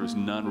God, that there is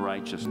none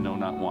righteous, no,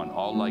 not one.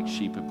 All like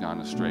sheep have gone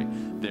astray.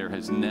 There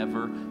has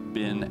never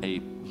been a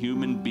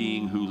human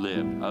being who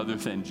lived other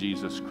than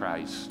Jesus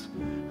Christ,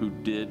 who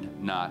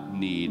did not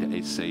need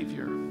a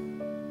Savior.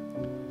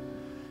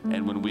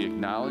 And when we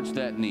acknowledge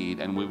that need,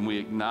 and when we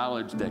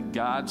acknowledge that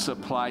God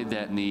supplied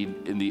that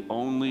need in the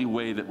only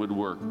way that would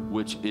work,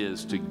 which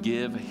is to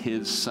give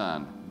his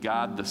Son,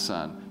 God the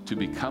Son, to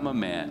become a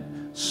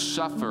man,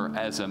 suffer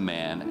as a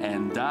man,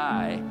 and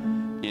die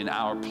in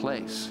our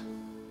place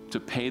to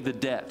pay the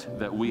debt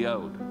that we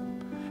owed.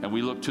 And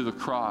we look to the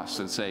cross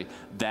and say,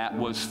 that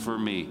was for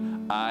me.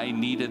 I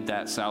needed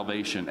that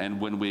salvation.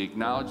 And when we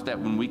acknowledge that,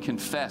 when we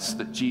confess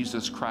that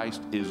Jesus Christ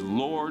is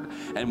Lord,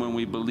 and when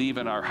we believe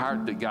in our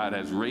heart that God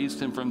has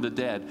raised him from the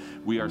dead,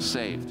 we are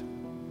saved.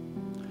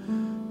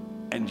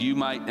 And you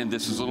might, and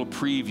this is a little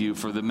preview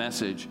for the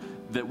message,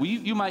 that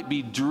you might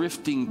be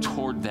drifting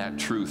toward that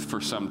truth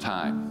for some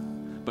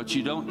time. But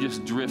you don't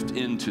just drift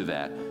into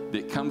that.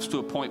 It comes to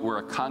a point where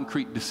a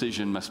concrete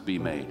decision must be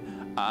made.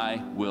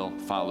 I will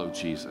follow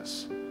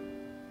Jesus.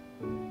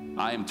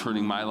 I am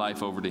turning my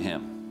life over to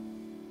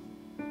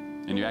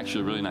him. And you're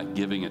actually really not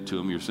giving it to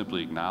him. You're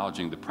simply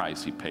acknowledging the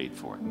price he paid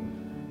for it.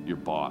 You're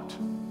bought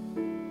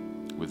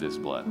with his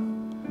blood.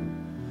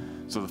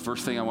 So the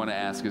first thing I want to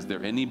ask, is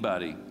there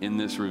anybody in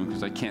this room,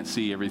 because I can't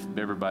see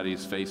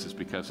everybody's faces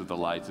because of the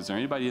lights, is there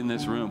anybody in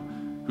this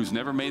room who's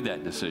never made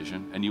that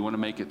decision and you want to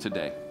make it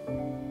today?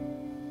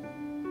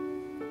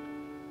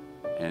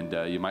 And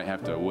you might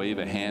have to wave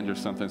a hand or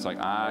something. It's like,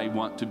 I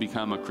want to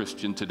become a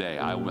Christian today.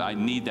 I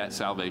need that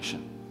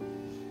salvation.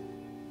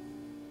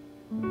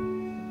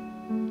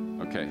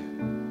 Okay.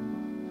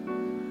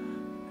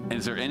 And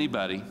is there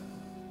anybody,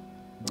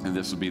 and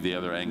this will be the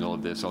other angle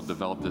of this, I'll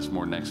develop this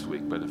more next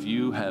week, but if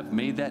you have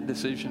made that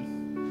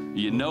decision,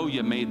 you know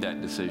you made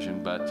that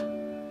decision, but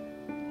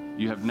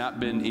you have not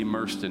been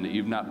immersed in it.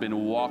 You've not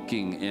been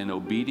walking in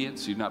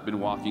obedience. You've not been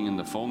walking in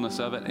the fullness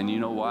of it. And you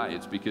know why?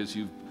 It's because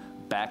you've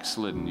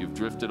backslidden, you've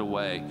drifted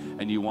away,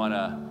 and you want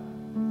to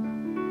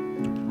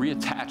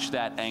reattach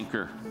that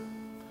anchor,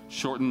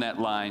 shorten that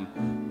line,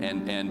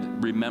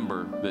 and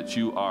remember that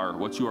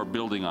what you are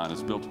building on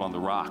is built upon the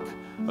rock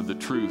of the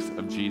truth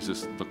of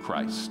Jesus the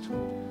Christ.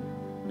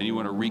 And you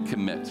want to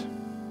recommit,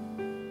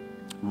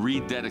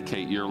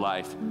 rededicate your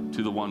life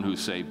to the one who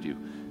saved you.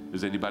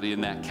 Is anybody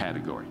in that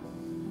category?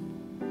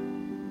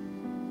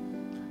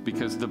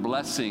 Because the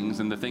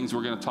blessings and the things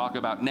we're going to talk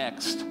about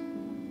next,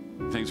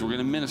 things we're going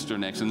to minister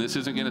next, and this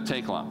isn't going to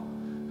take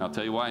long. I'll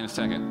tell you why in a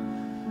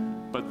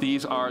second. But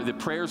these are the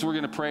prayers we're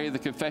going to pray, the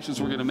confessions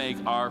we're going to make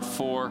are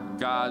for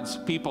God's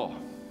people.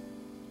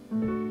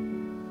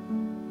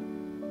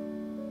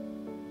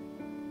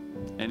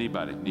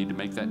 Anybody need to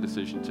make that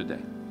decision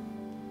today?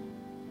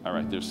 All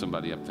right, there's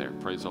somebody up there.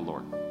 Praise the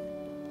Lord.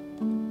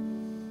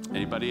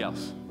 Anybody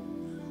else?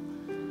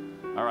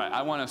 All right,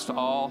 I want us to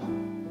all,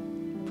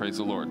 praise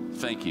the Lord.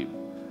 Thank you.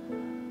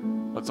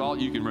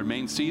 You can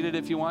remain seated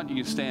if you want, you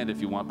can stand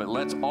if you want, but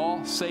let's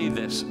all say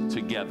this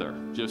together,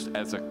 just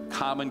as a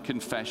common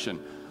confession.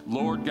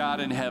 Lord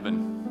God in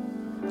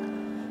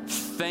heaven,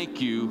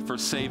 thank you for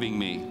saving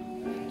me.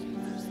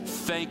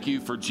 Thank you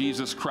for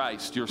Jesus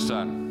Christ, your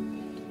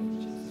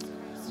Son.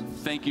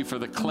 Thank you for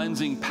the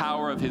cleansing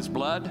power of his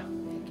blood.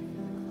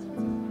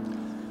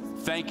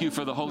 Thank you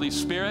for the Holy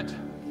Spirit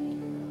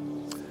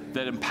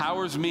that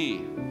empowers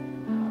me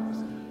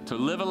to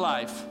live a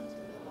life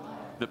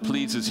that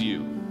pleases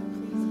you.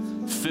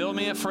 Fill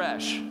me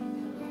afresh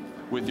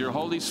with your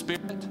Holy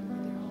Spirit.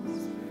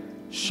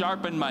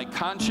 Sharpen my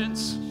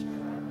conscience.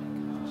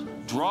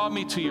 Draw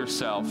me to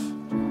yourself.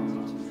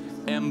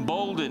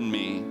 Embolden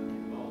me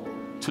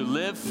to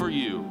live for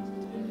you,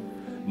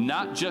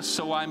 not just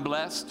so I'm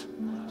blessed,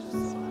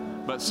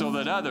 but so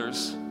that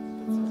others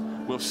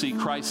will see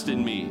Christ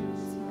in me.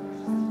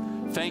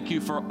 Thank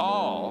you for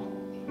all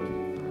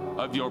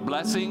of your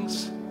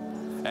blessings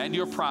and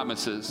your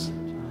promises.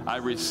 I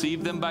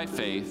receive them by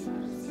faith.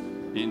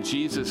 In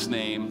Jesus'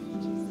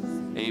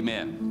 name,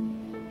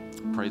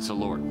 amen. Praise the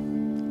Lord.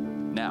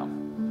 Now,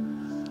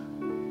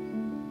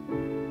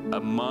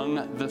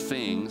 among the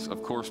things,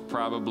 of course,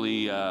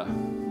 probably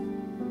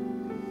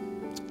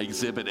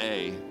Exhibit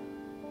A,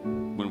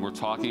 when we're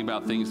talking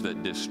about things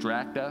that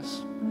distract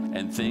us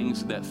and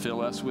things that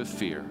fill us with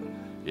fear,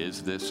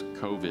 is this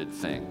COVID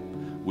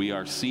thing. We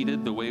are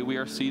seated the way we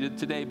are seated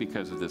today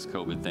because of this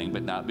COVID thing,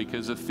 but not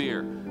because of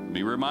fear. Let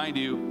me remind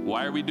you,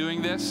 why are we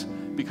doing this?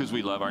 Because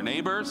we love our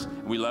neighbors,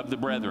 and we love the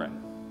brethren.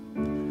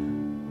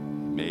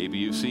 Maybe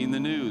you've seen the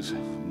news.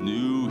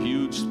 New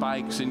huge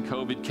spikes in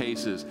COVID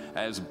cases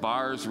as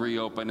bars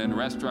reopen and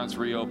restaurants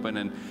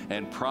reopen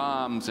and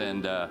proms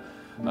and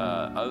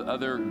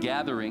other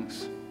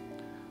gatherings.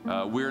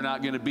 we're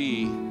not going to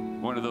be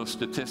one of those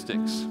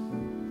statistics.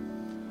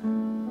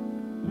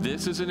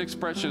 This is an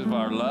expression of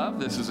our love.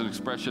 This is an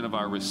expression of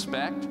our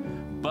respect.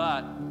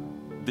 But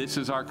this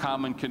is our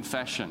common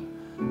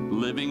confession.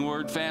 Living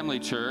Word Family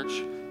Church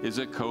is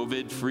a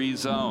COVID-free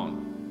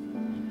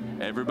zone.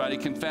 Everybody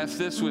confess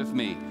this with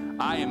me.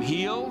 I am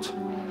healed.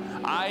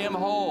 I am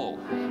whole.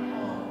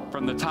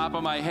 From the top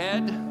of my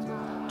head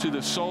to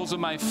the soles of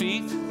my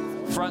feet,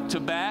 front to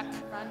back,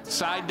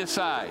 side to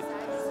side.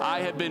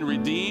 I have been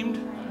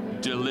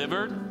redeemed,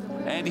 delivered,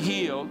 and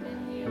healed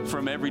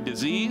from every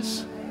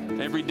disease,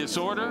 every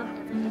disorder,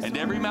 and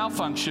every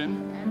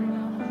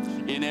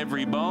malfunction in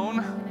every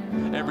bone,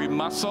 every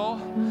muscle,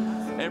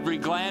 every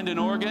gland and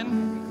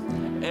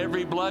organ,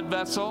 every blood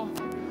vessel,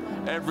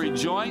 every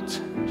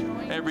joint,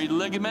 every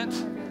ligament,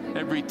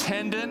 every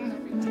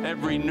tendon,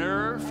 every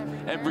nerve,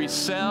 every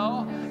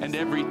cell, and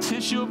every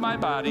tissue of my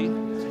body,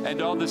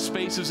 and all the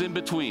spaces in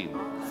between.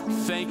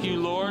 Thank you,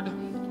 Lord,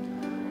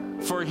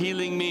 for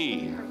healing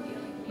me.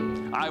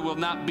 I will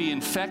not be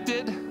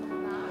infected,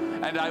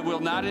 and I will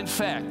not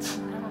infect.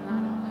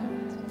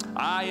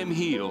 I am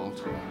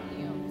healed.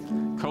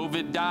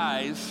 COVID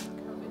dies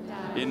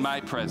in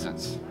my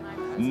presence.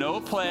 No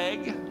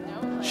plague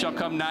shall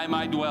come nigh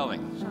my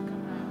dwelling.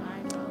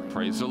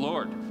 Praise the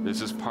Lord.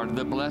 This is part of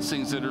the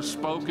blessings that are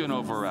spoken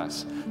over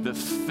us, the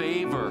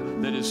favor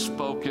that is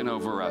spoken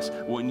over us.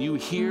 When you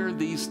hear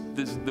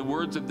the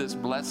words of this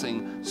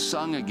blessing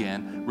sung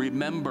again,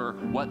 remember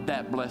what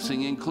that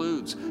blessing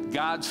includes.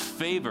 God's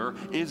favor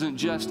isn't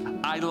just,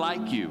 I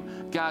like you.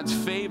 God's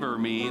favor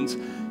means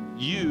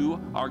you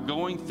are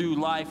going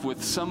through life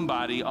with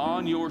somebody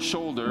on your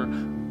shoulder,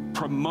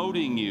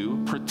 promoting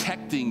you,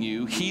 protecting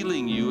you,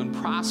 healing you, and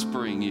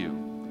prospering you.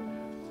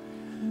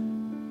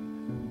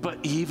 But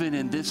even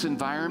in this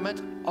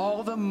environment,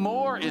 all the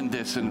more in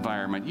this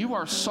environment, you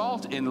are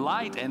salt in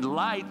light, and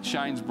light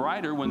shines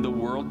brighter when the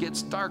world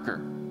gets darker.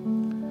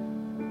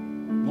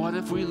 What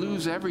if we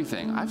lose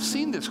everything? I've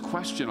seen this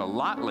question a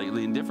lot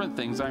lately in different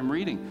things I'm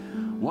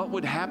reading. What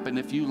would happen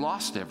if you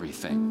lost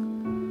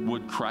everything?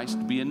 Would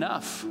Christ be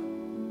enough?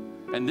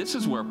 And this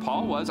is where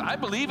Paul was. I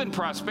believe in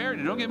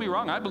prosperity. Don't get me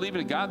wrong. I believe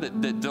in a God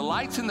that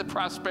delights in the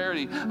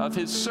prosperity of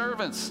his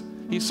servants.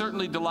 He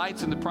certainly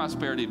delights in the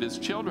prosperity of his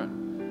children.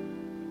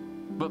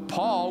 But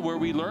Paul, where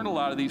we learn a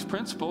lot of these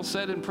principles,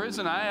 said in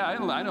prison, I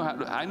know how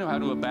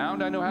to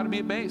abound. I know how to be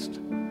abased.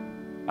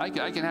 I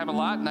can have a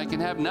lot and I can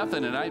have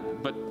nothing.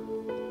 But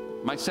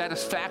my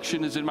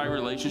satisfaction is in my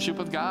relationship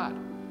with God.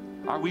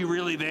 Are we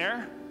really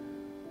there?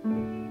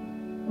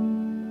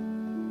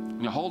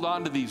 You hold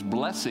on to these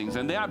blessings,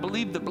 and I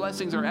believe the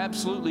blessings are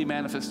absolutely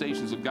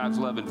manifestations of God's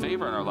love and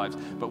favor in our lives,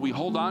 but we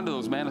hold on to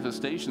those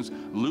manifestations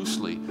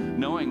loosely,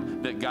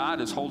 knowing that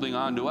God is holding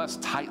on to us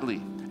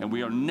tightly, and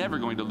we are never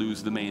going to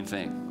lose the main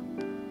thing.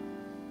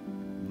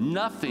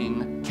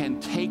 Nothing can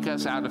take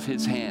us out of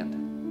his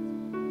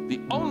hand. The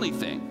only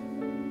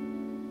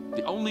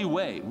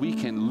way we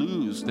can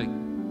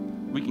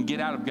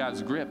get out of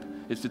God's grip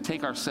is to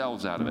take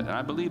ourselves out of it, and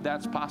I believe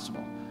that's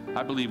possible.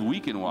 I believe we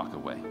can walk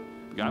away.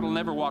 God will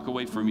never walk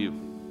away from you.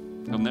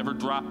 He'll never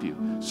drop you.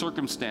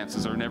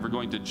 Circumstances are never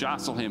going to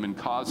jostle him and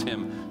cause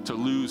him to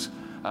lose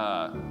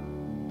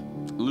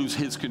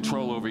his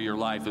control over your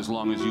life as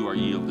long as you are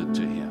yielded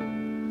to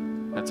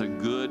him. That's a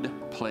good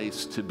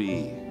place to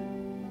be.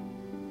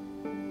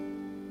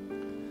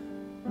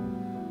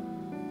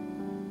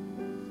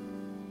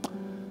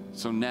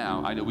 So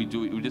now, I know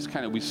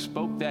we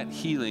spoke that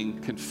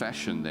healing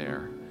confession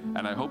there,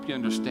 and I hope you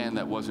understand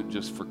that wasn't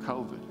just for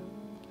COVID.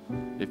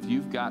 If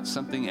you've got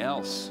something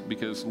else,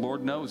 because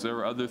Lord knows there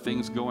are other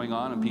things going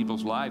on in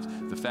people's lives.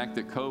 The fact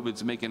that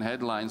COVID's making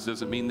headlines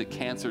doesn't mean that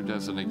cancer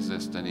doesn't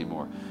exist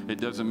anymore. It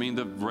doesn't mean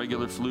the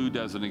regular flu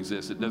doesn't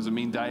exist. It doesn't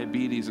mean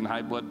diabetes and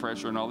high blood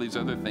pressure and all these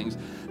other things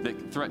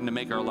that threaten to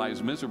make our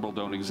lives miserable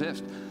don't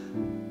exist.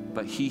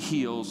 But he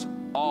heals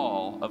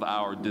all of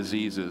our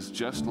diseases,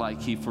 just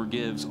like he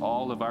forgives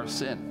all of our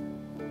sin.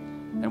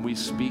 And we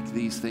speak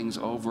these things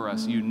over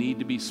us. You need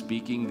to be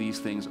speaking these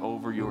things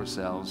over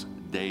yourselves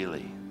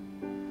daily.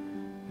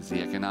 Is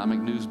the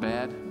economic news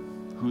bad?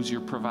 Who's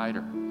your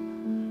provider?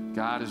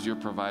 God is your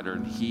provider,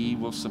 and he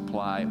will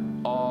supply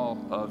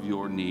all of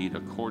your need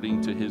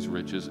according to his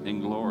riches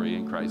in glory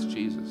in Christ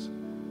Jesus.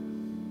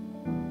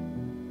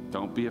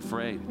 Don't be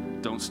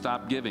afraid. Don't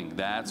stop giving.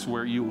 That's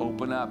where you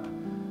open up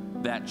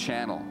that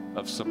channel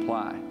of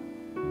supply.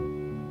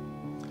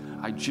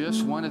 I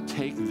just want to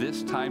take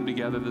this time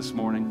together this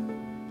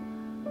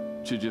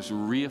morning to just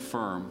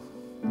reaffirm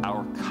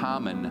our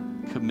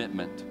common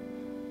commitment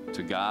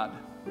to God,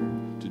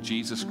 to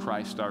Jesus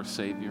Christ, our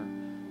Savior,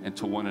 and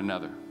to one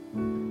another.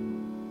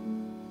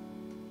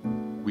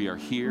 We are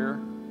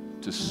here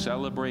to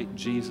celebrate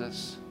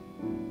Jesus.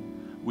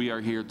 We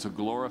are here to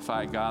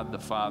glorify God the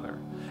Father.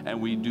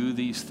 And we do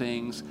these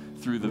things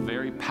through the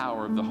very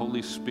power of the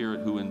Holy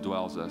Spirit who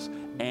indwells us.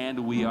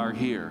 And we are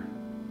here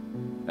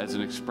as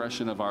an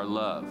expression of our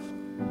love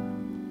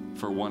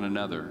for one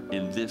another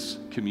in this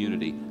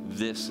community,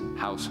 this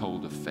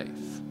household of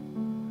faith.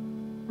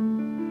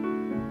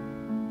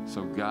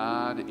 So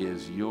God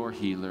is your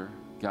healer.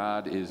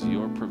 God is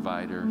your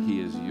provider. He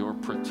is your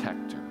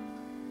protector.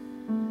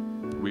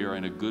 We are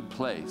in a good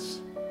place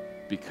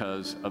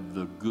because of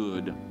the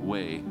good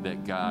way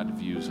that God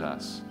views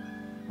us.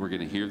 We're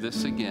going to hear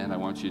this again. I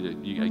want you to,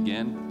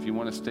 again, if you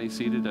want to stay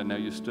seated, I know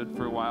you stood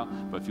for a while,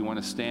 but if you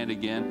want to stand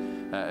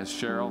again, as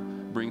Cheryl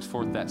brings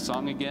forth that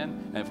song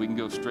again, and if we can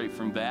go straight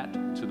from that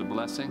to the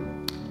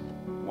blessing,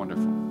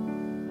 wonderful.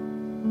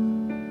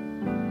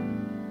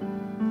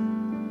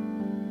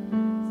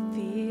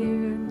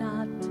 Fear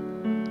not,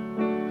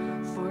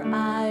 for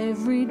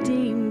I've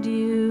redeemed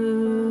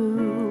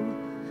you.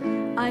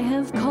 I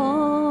have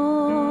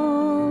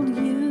called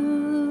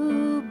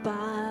you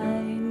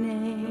by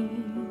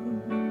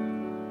name,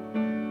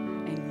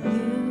 and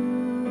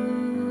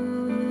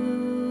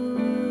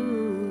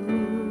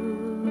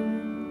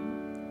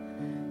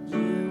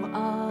you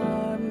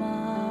are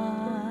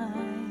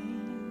mine.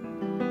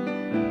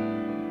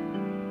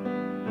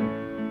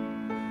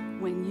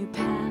 When you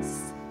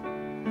pass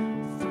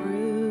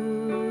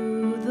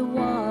through the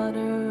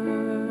waters,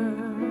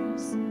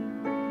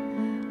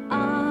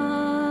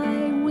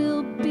 I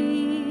will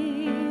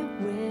be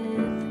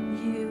with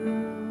you,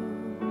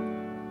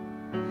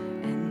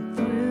 and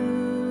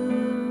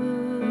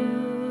through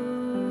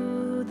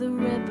the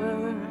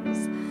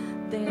rivers,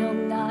 they'll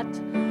not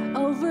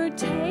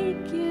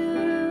overtake you.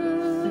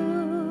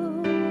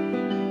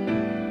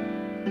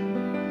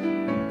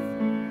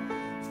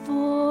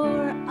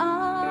 For I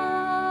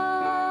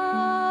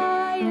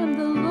am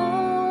the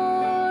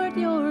Lord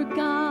your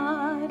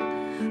God,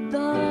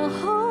 the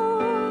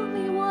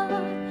Holy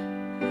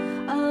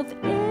One of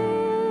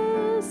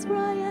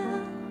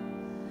Israel,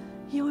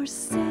 your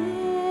Savior.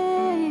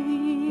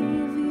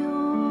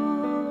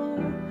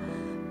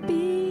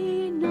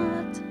 Be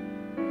not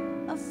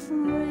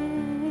afraid.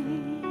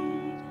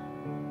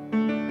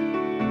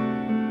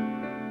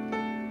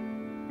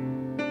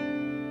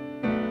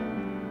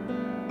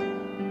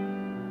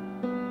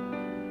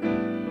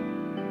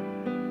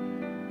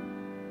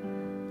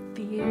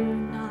 Fear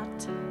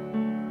not,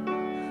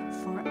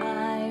 for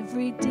I've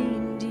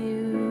redeemed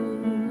you.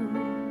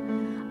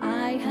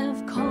 I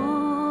have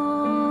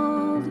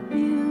called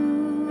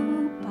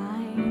you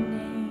by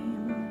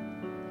name,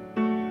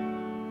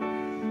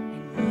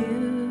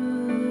 and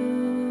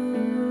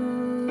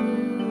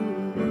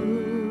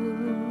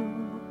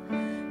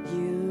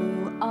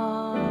you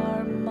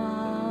are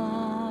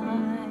mine.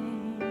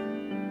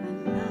 I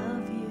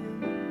love you.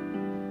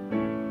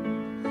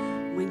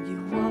 When you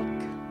walk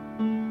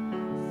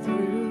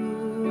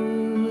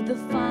through the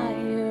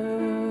fire,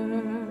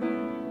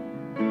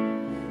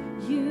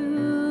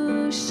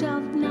 you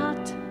shall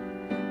not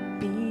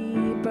be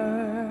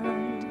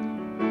burned,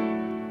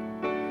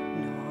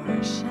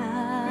 nor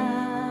shall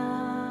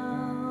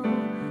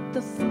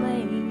the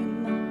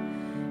flame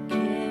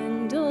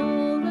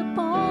kindle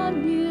upon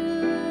you.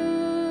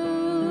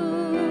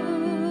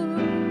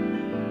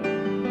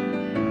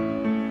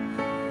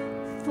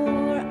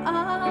 For I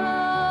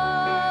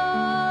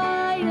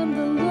am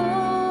the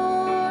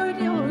Lord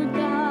your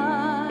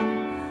God,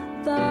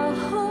 the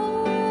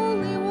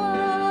Holy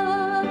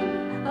One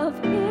of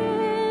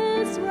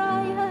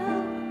Israel.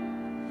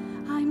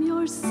 I'm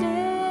your Savior.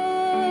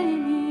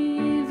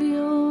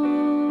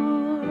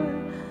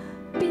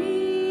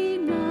 Be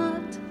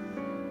not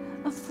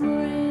afraid.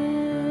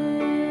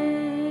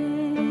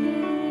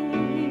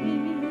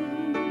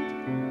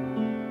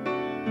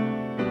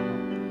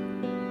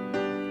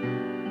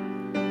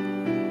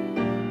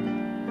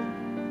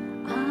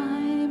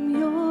 I'm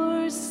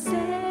your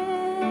Savior.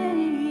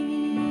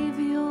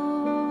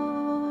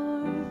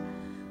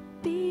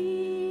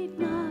 Be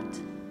not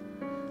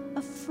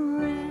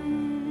afraid.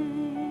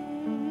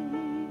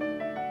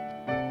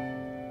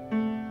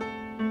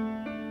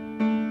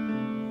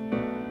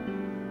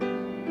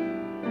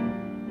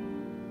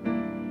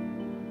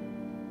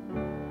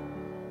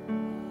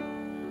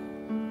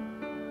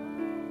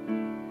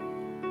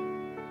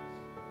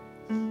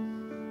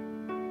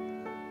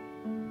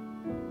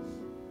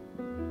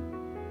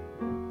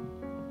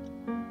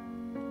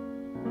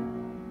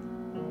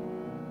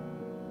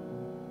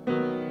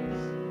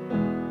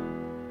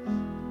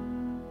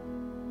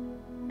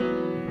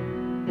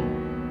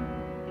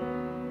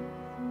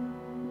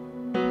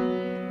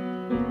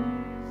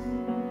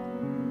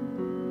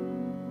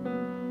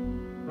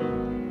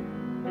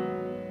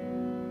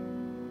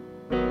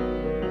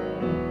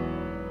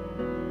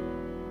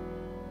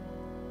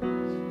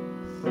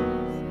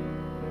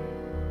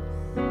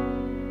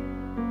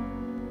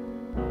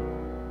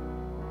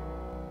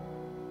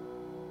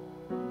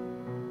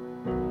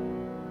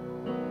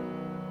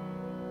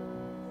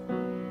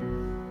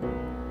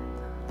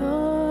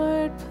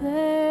 Lord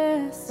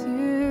bless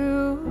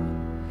you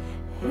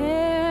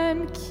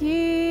and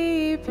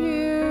keep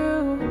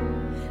you,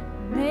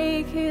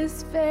 make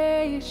his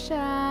face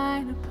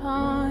shine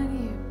upon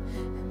you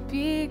and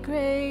be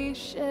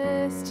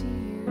gracious to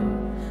you.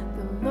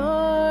 The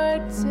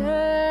Lord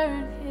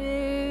turn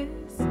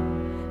his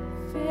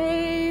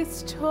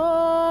face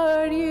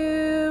toward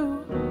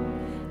you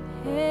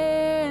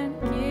and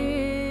give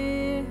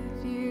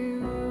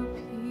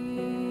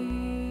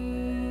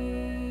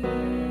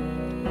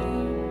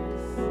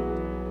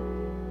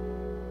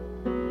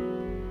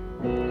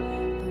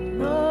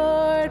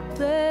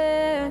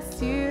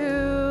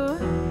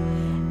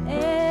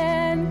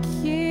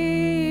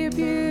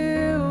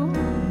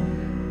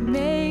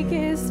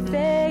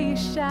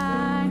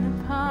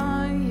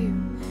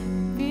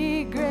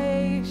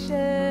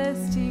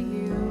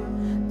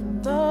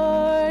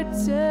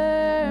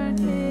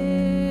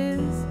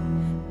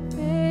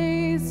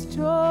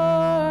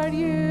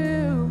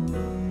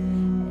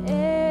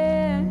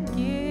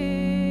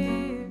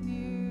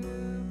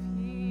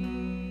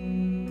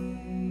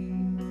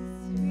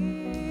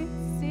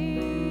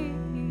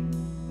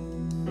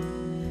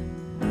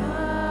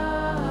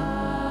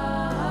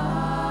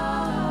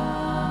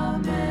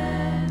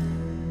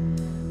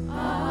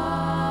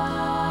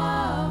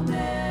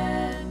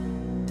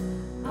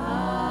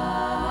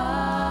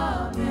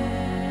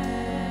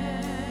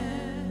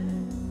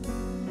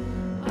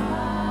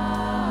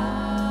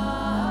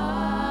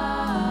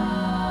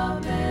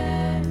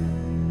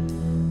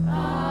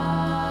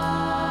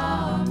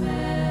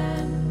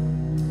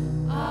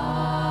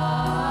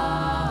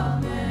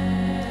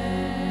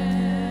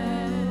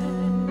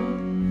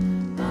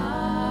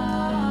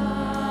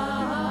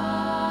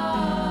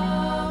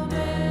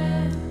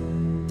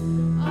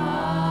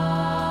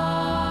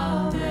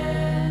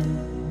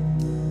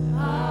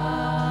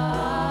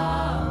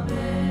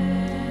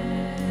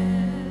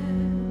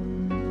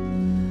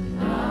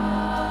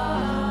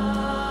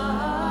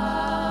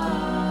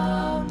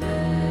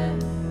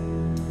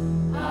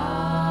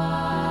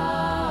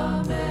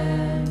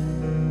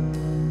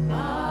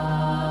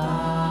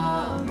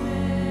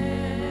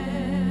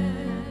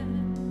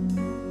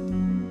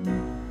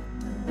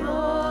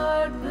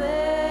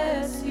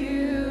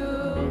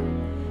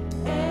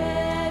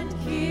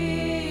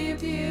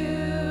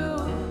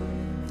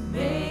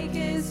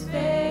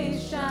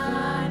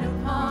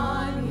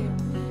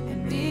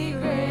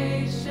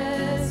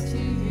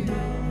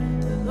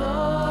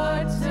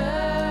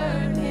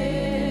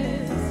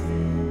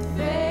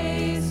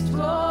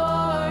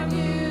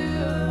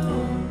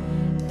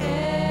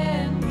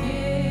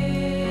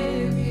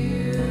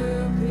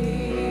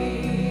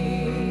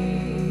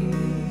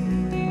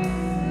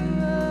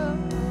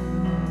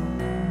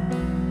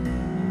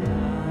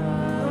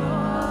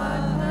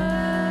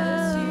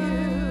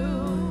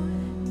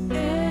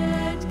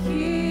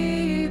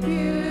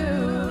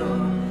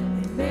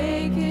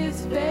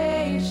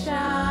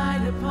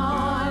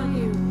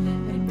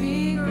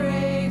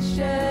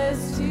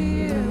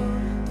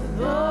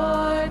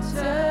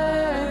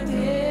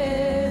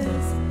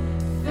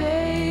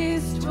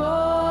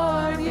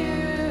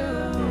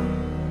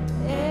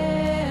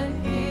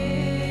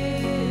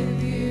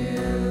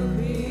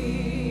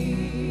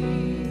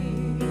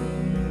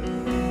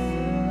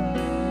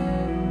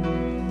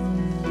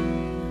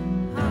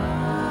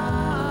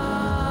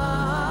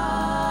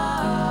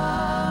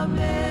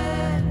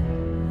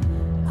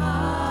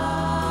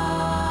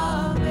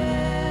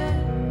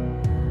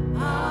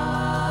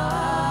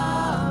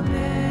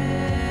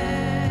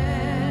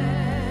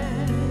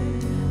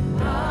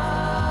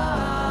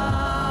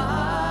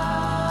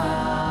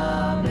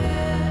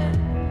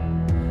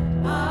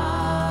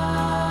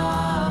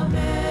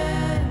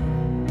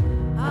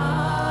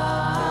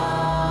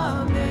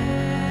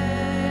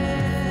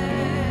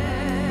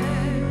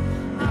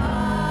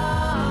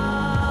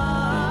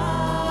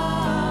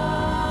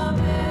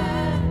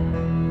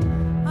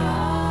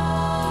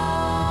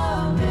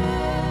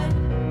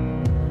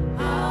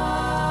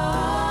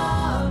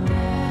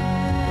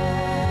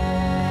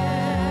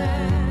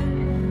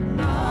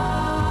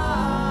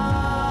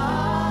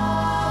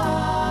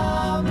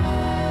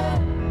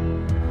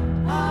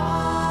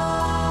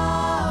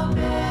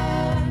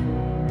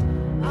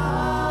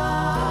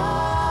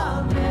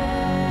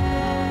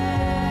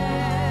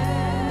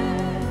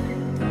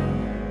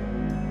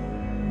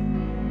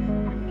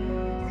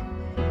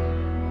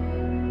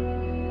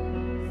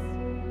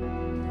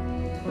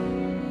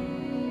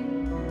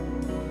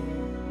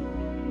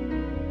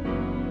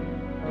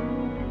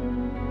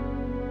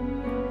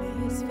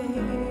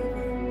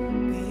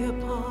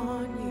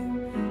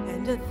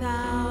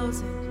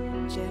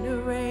 1,000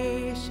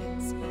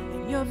 generations,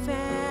 and your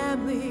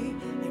family,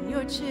 and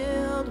your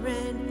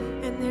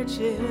children, and their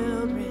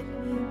children,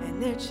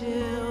 and their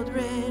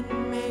children.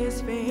 May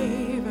his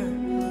favor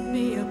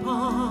be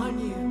upon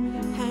you,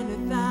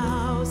 and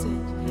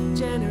 1,000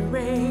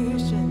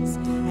 generations,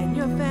 and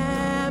your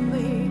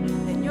family,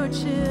 and your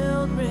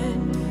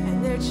children,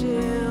 and their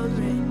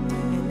children,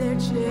 and their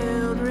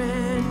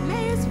children.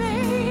 May his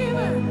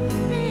favor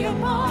be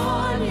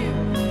upon you,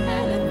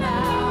 and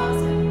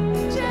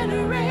 1,000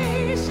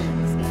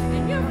 generations,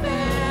 and your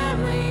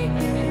family,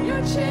 and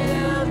your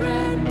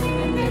children,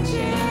 and their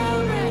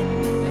children,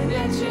 and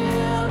their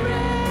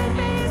children.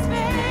 May his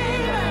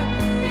favor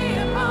be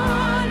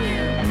upon you,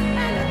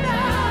 and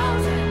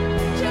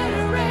 1,000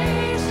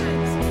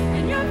 generations,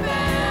 and your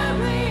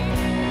family,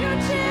 and your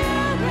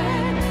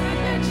children, and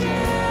their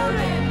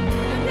children,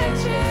 and their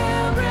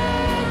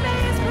children. May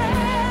his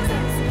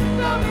presence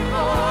go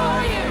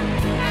before you,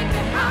 and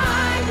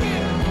behind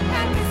you,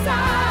 and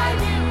beside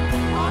you,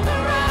 all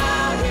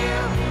around you,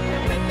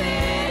 and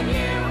within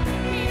you.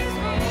 He is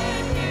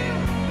with you,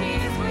 he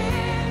is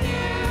with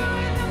you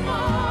in the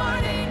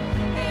morning,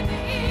 in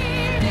the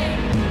evening,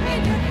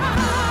 and you're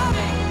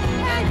coming,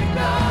 and you're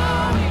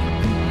going,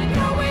 and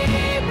you're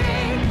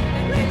weeping,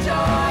 and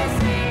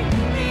rejoicing.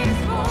 He is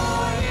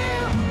for you,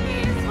 he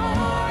is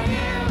for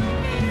you,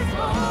 he is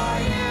for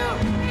you,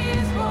 he is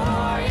for you, he is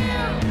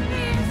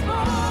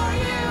for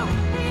you, he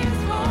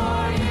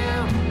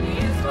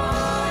is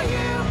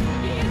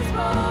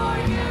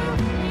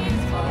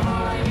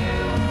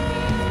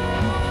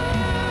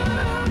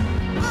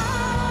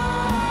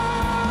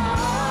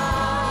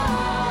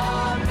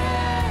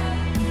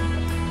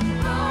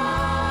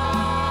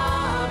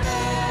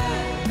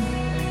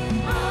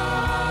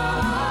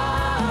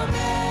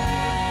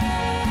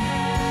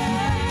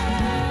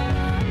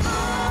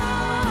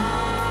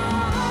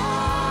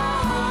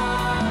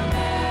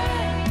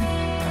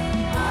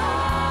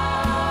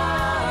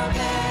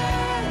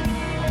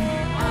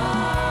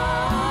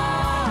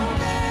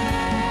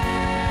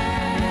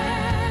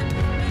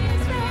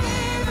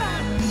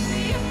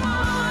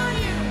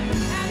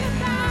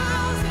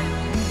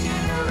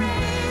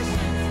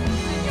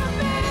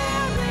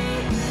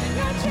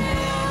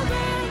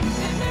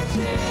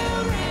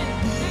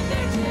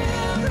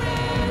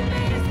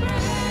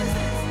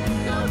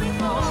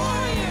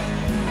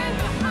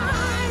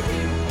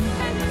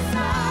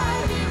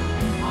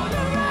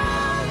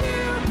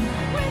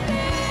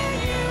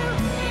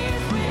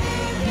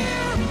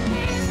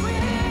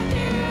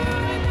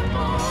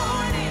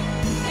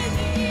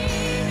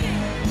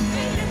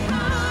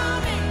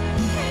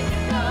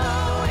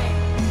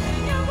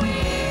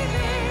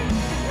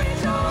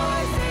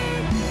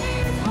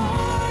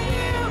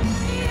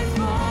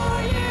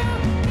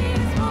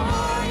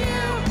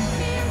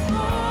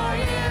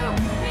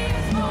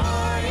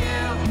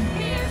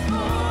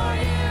you, he is for you,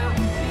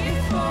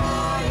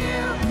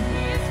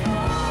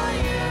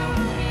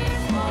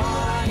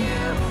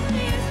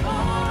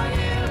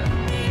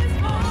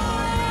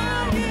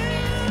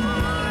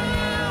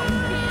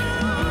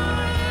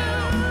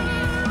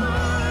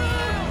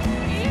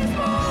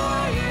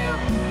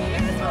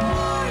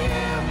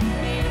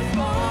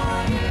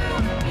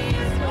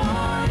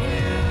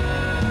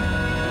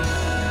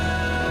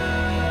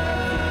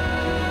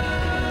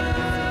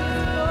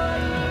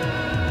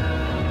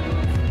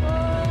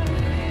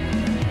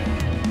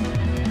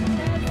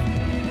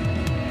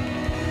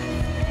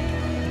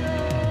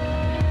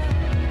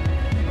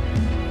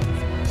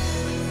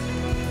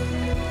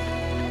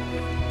 he is for you,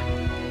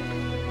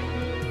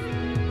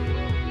 he is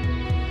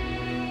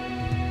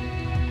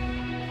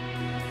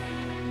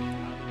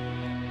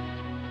for you.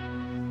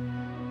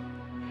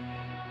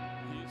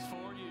 He is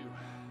for you.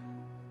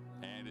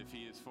 And if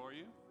he is for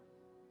you,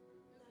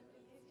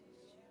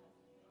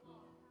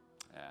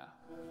 yeah.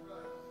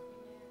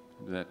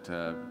 That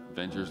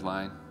Avengers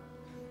line,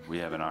 we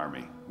have an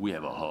army. We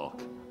have a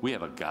Hulk. We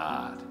have a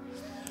God.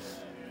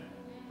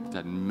 It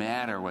doesn't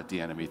matter what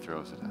the enemy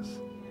throws at us.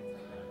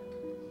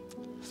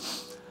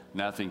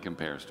 Nothing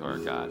compares to our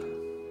God.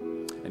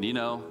 And you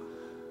know,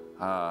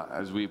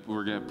 as we're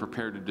going to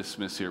prepare to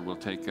dismiss here,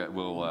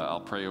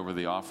 I'll pray over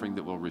the offering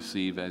that we'll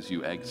receive as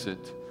you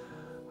exit.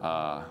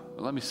 But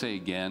let me say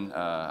again,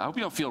 I hope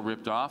you don't feel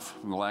ripped off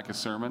from the lack of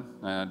sermon.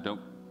 Don't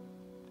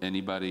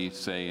anybody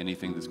say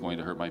anything that's going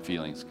to hurt my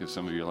feelings, because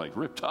some of you are like,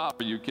 ripped off?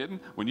 Are you kidding?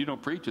 When you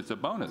don't preach, it's a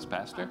bonus,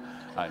 Pastor.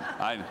 But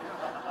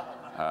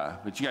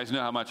you guys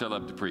know how much I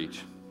love to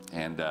preach,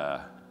 and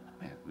man,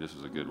 this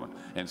was a good one.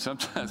 And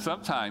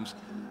sometimes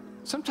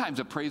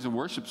a praise and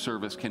worship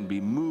service can be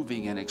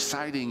moving and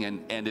exciting,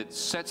 and it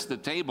sets the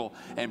table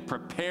and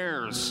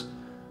prepares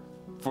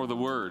for the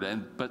word.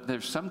 But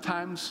there's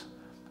sometimes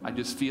I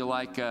just feel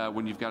like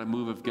when you've got a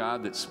move of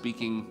God that's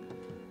speaking,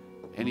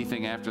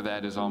 anything after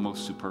that is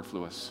almost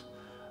superfluous.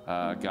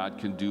 God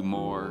can do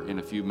more in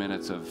a few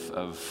minutes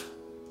of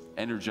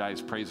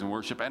energized praise and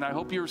worship. And I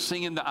hope you're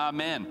singing the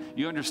amen.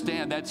 You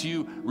understand that's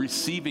you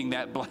receiving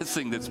that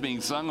blessing that's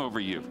being sung over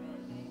you.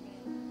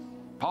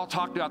 Paul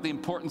talked about the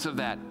importance of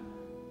that.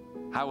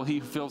 How will he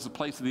who fills the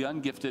place of the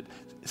ungifted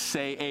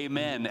say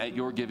amen at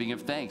your giving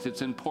of thanks?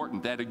 It's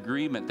important. That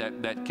agreement,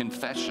 that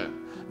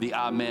confession, the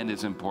amen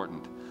is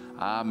important.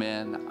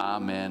 Amen,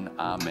 amen,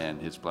 amen.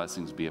 His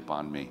blessings be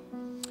upon me.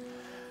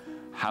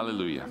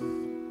 Hallelujah.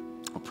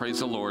 Well, praise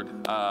the Lord.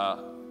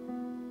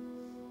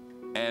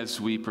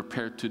 As we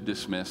prepare to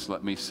dismiss,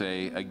 let me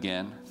say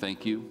again,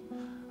 thank you.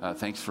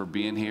 Thanks for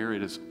being here.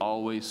 It is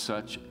always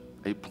such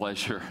a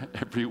pleasure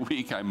every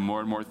week. I'm more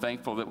and more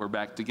thankful that we're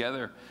back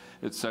together.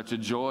 It's such a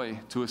joy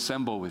to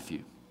assemble with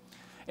you.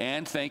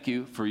 And thank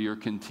you for your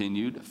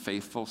continued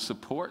faithful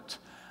support.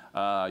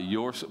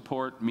 Your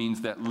support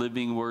means that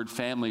Living Word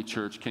Family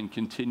Church can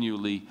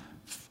continue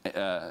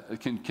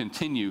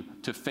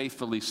to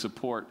faithfully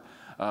support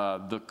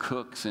the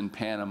Cooks in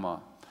Panama,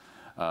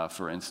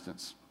 for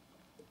instance.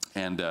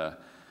 And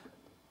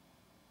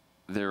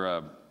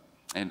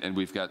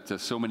we've got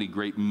so many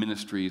great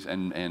ministries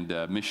and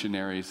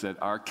missionaries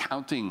that are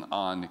counting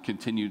on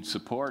continued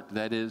support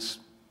that is,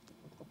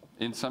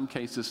 in some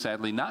cases,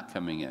 sadly not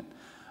coming in.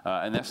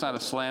 And that's not a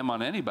slam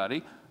on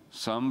anybody.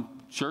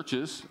 Some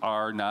churches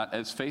are not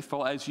as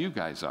faithful as you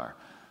guys are.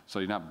 So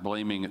you're not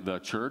blaming the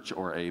church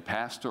or a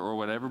pastor or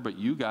whatever, but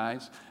you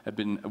guys have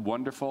been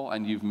wonderful,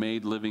 and you've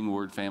made Living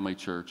Word Family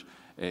Church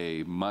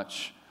a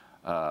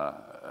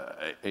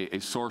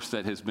source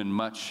that has been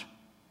much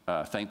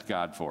thanked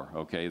God for,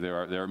 okay?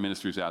 There are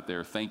ministries out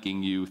there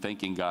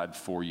thanking God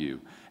for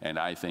you, and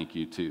I thank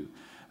you too.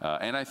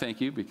 And I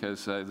thank you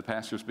because the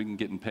pastor's been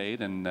getting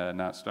paid and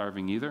not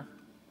starving either.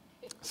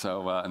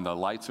 So, and the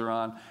lights are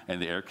on,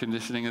 and the air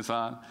conditioning is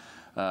on.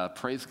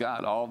 Praise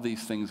God, all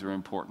these things are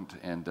important,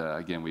 and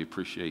again, we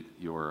appreciate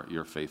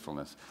your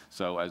faithfulness.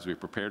 So as we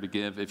prepare to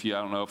give, I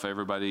don't know if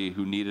everybody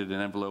who needed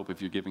an envelope,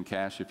 if you're giving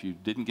cash, if you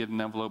didn't get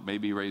an envelope,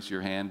 maybe raise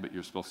your hand, but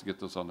you're supposed to get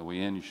those on the way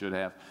in. You should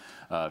have.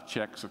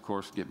 Checks, of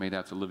course, get made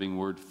out to Living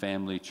Word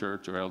Family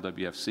Church or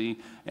LWFC,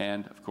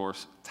 and of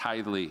course,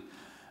 Tithely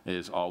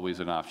is always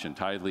an option.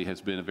 Tithely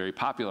has been a very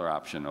popular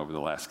option over the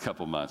last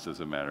couple months,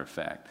 as a matter of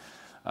fact.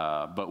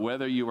 But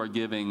whether you are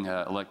giving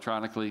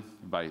electronically,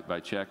 by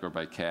check or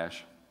by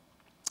cash,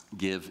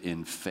 give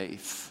in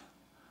faith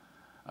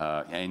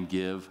and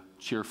give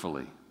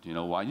cheerfully. Do you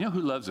know why? You know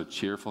who loves a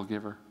cheerful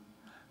giver?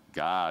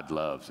 God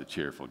loves a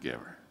cheerful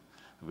giver.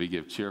 We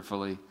give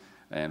cheerfully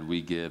and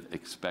we give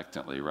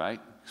expectantly, right?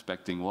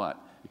 Expecting what?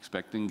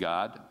 Expecting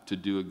God to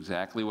do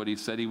exactly what he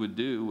said he would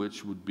do,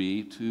 which would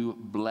be to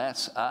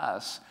bless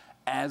us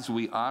as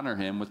we honor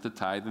him with the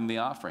tithe and the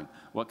offering.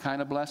 What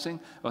kind of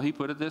blessing? Well, he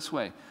put it this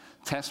way.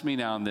 Test me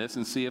now in this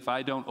and see if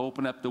I don't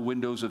open up the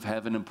windows of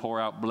heaven and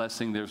pour out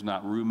blessing there's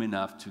not room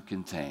enough to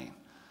contain.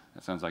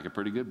 That sounds like a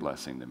pretty good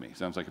blessing to me.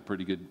 Sounds like a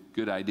pretty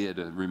good idea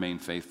to remain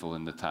faithful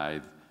in the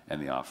tithe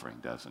and the offering,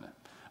 doesn't it?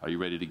 Are you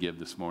ready to give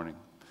this morning?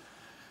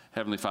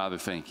 Heavenly Father,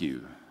 thank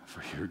you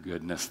for your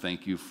goodness.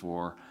 Thank you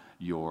for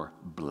your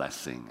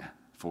blessing,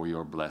 for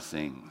your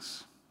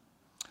blessings.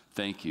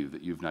 Thank you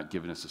that you've not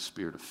given us a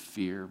spirit of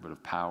fear, but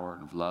of power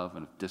and of love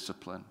and of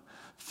discipline.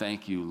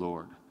 Thank you,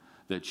 Lord,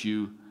 that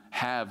you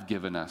have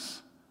given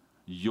us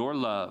your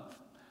love,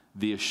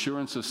 the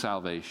assurance of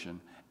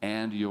salvation,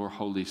 and your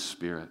Holy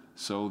Spirit,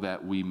 so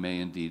that we may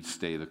indeed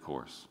stay the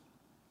course.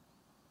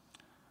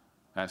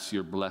 Ask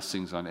your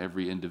blessings on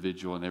every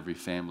individual and every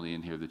family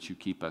in here, that you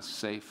keep us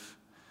safe,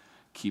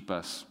 keep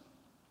us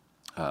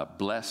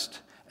blessed,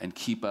 and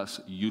keep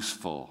us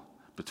useful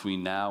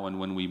between now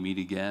and when we meet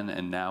again.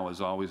 And now, as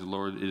always,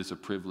 Lord, it is a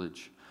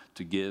privilege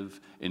to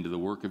give into the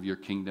work of your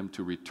kingdom,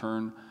 to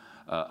return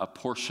a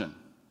portion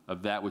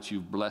of that which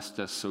you've blessed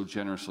us so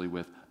generously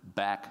with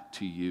back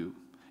to you.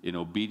 In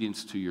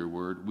obedience to your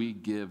word, we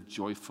give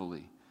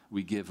joyfully,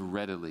 we give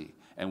readily,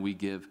 and we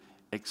give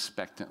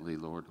expectantly,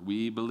 Lord.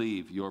 We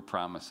believe your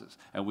promises,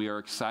 and we are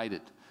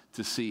excited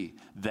to see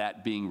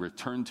that being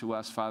returned to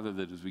us, Father,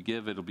 that as we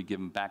give, it'll be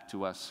given back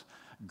to us,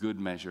 good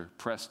measure,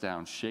 pressed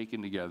down,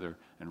 shaken together,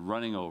 and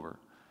running over.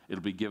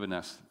 It'll be given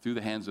us through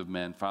the hands of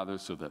men, Father,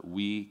 so that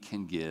we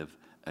can give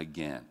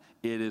again.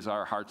 It is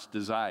our heart's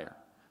desire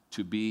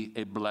to be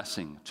a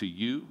blessing to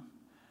you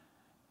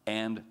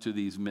and to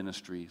these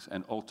ministries,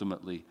 and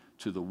ultimately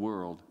to the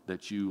world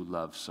that you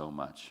love so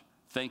much.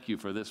 Thank you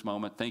for this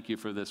moment. Thank you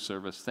for this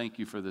service. Thank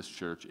you for this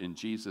church. In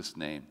Jesus'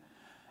 name,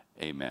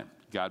 amen.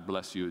 God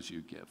bless you as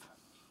you give.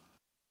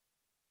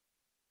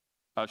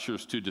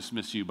 Ushers to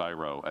dismiss you by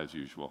row, as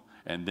usual,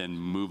 and then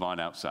move on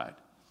outside.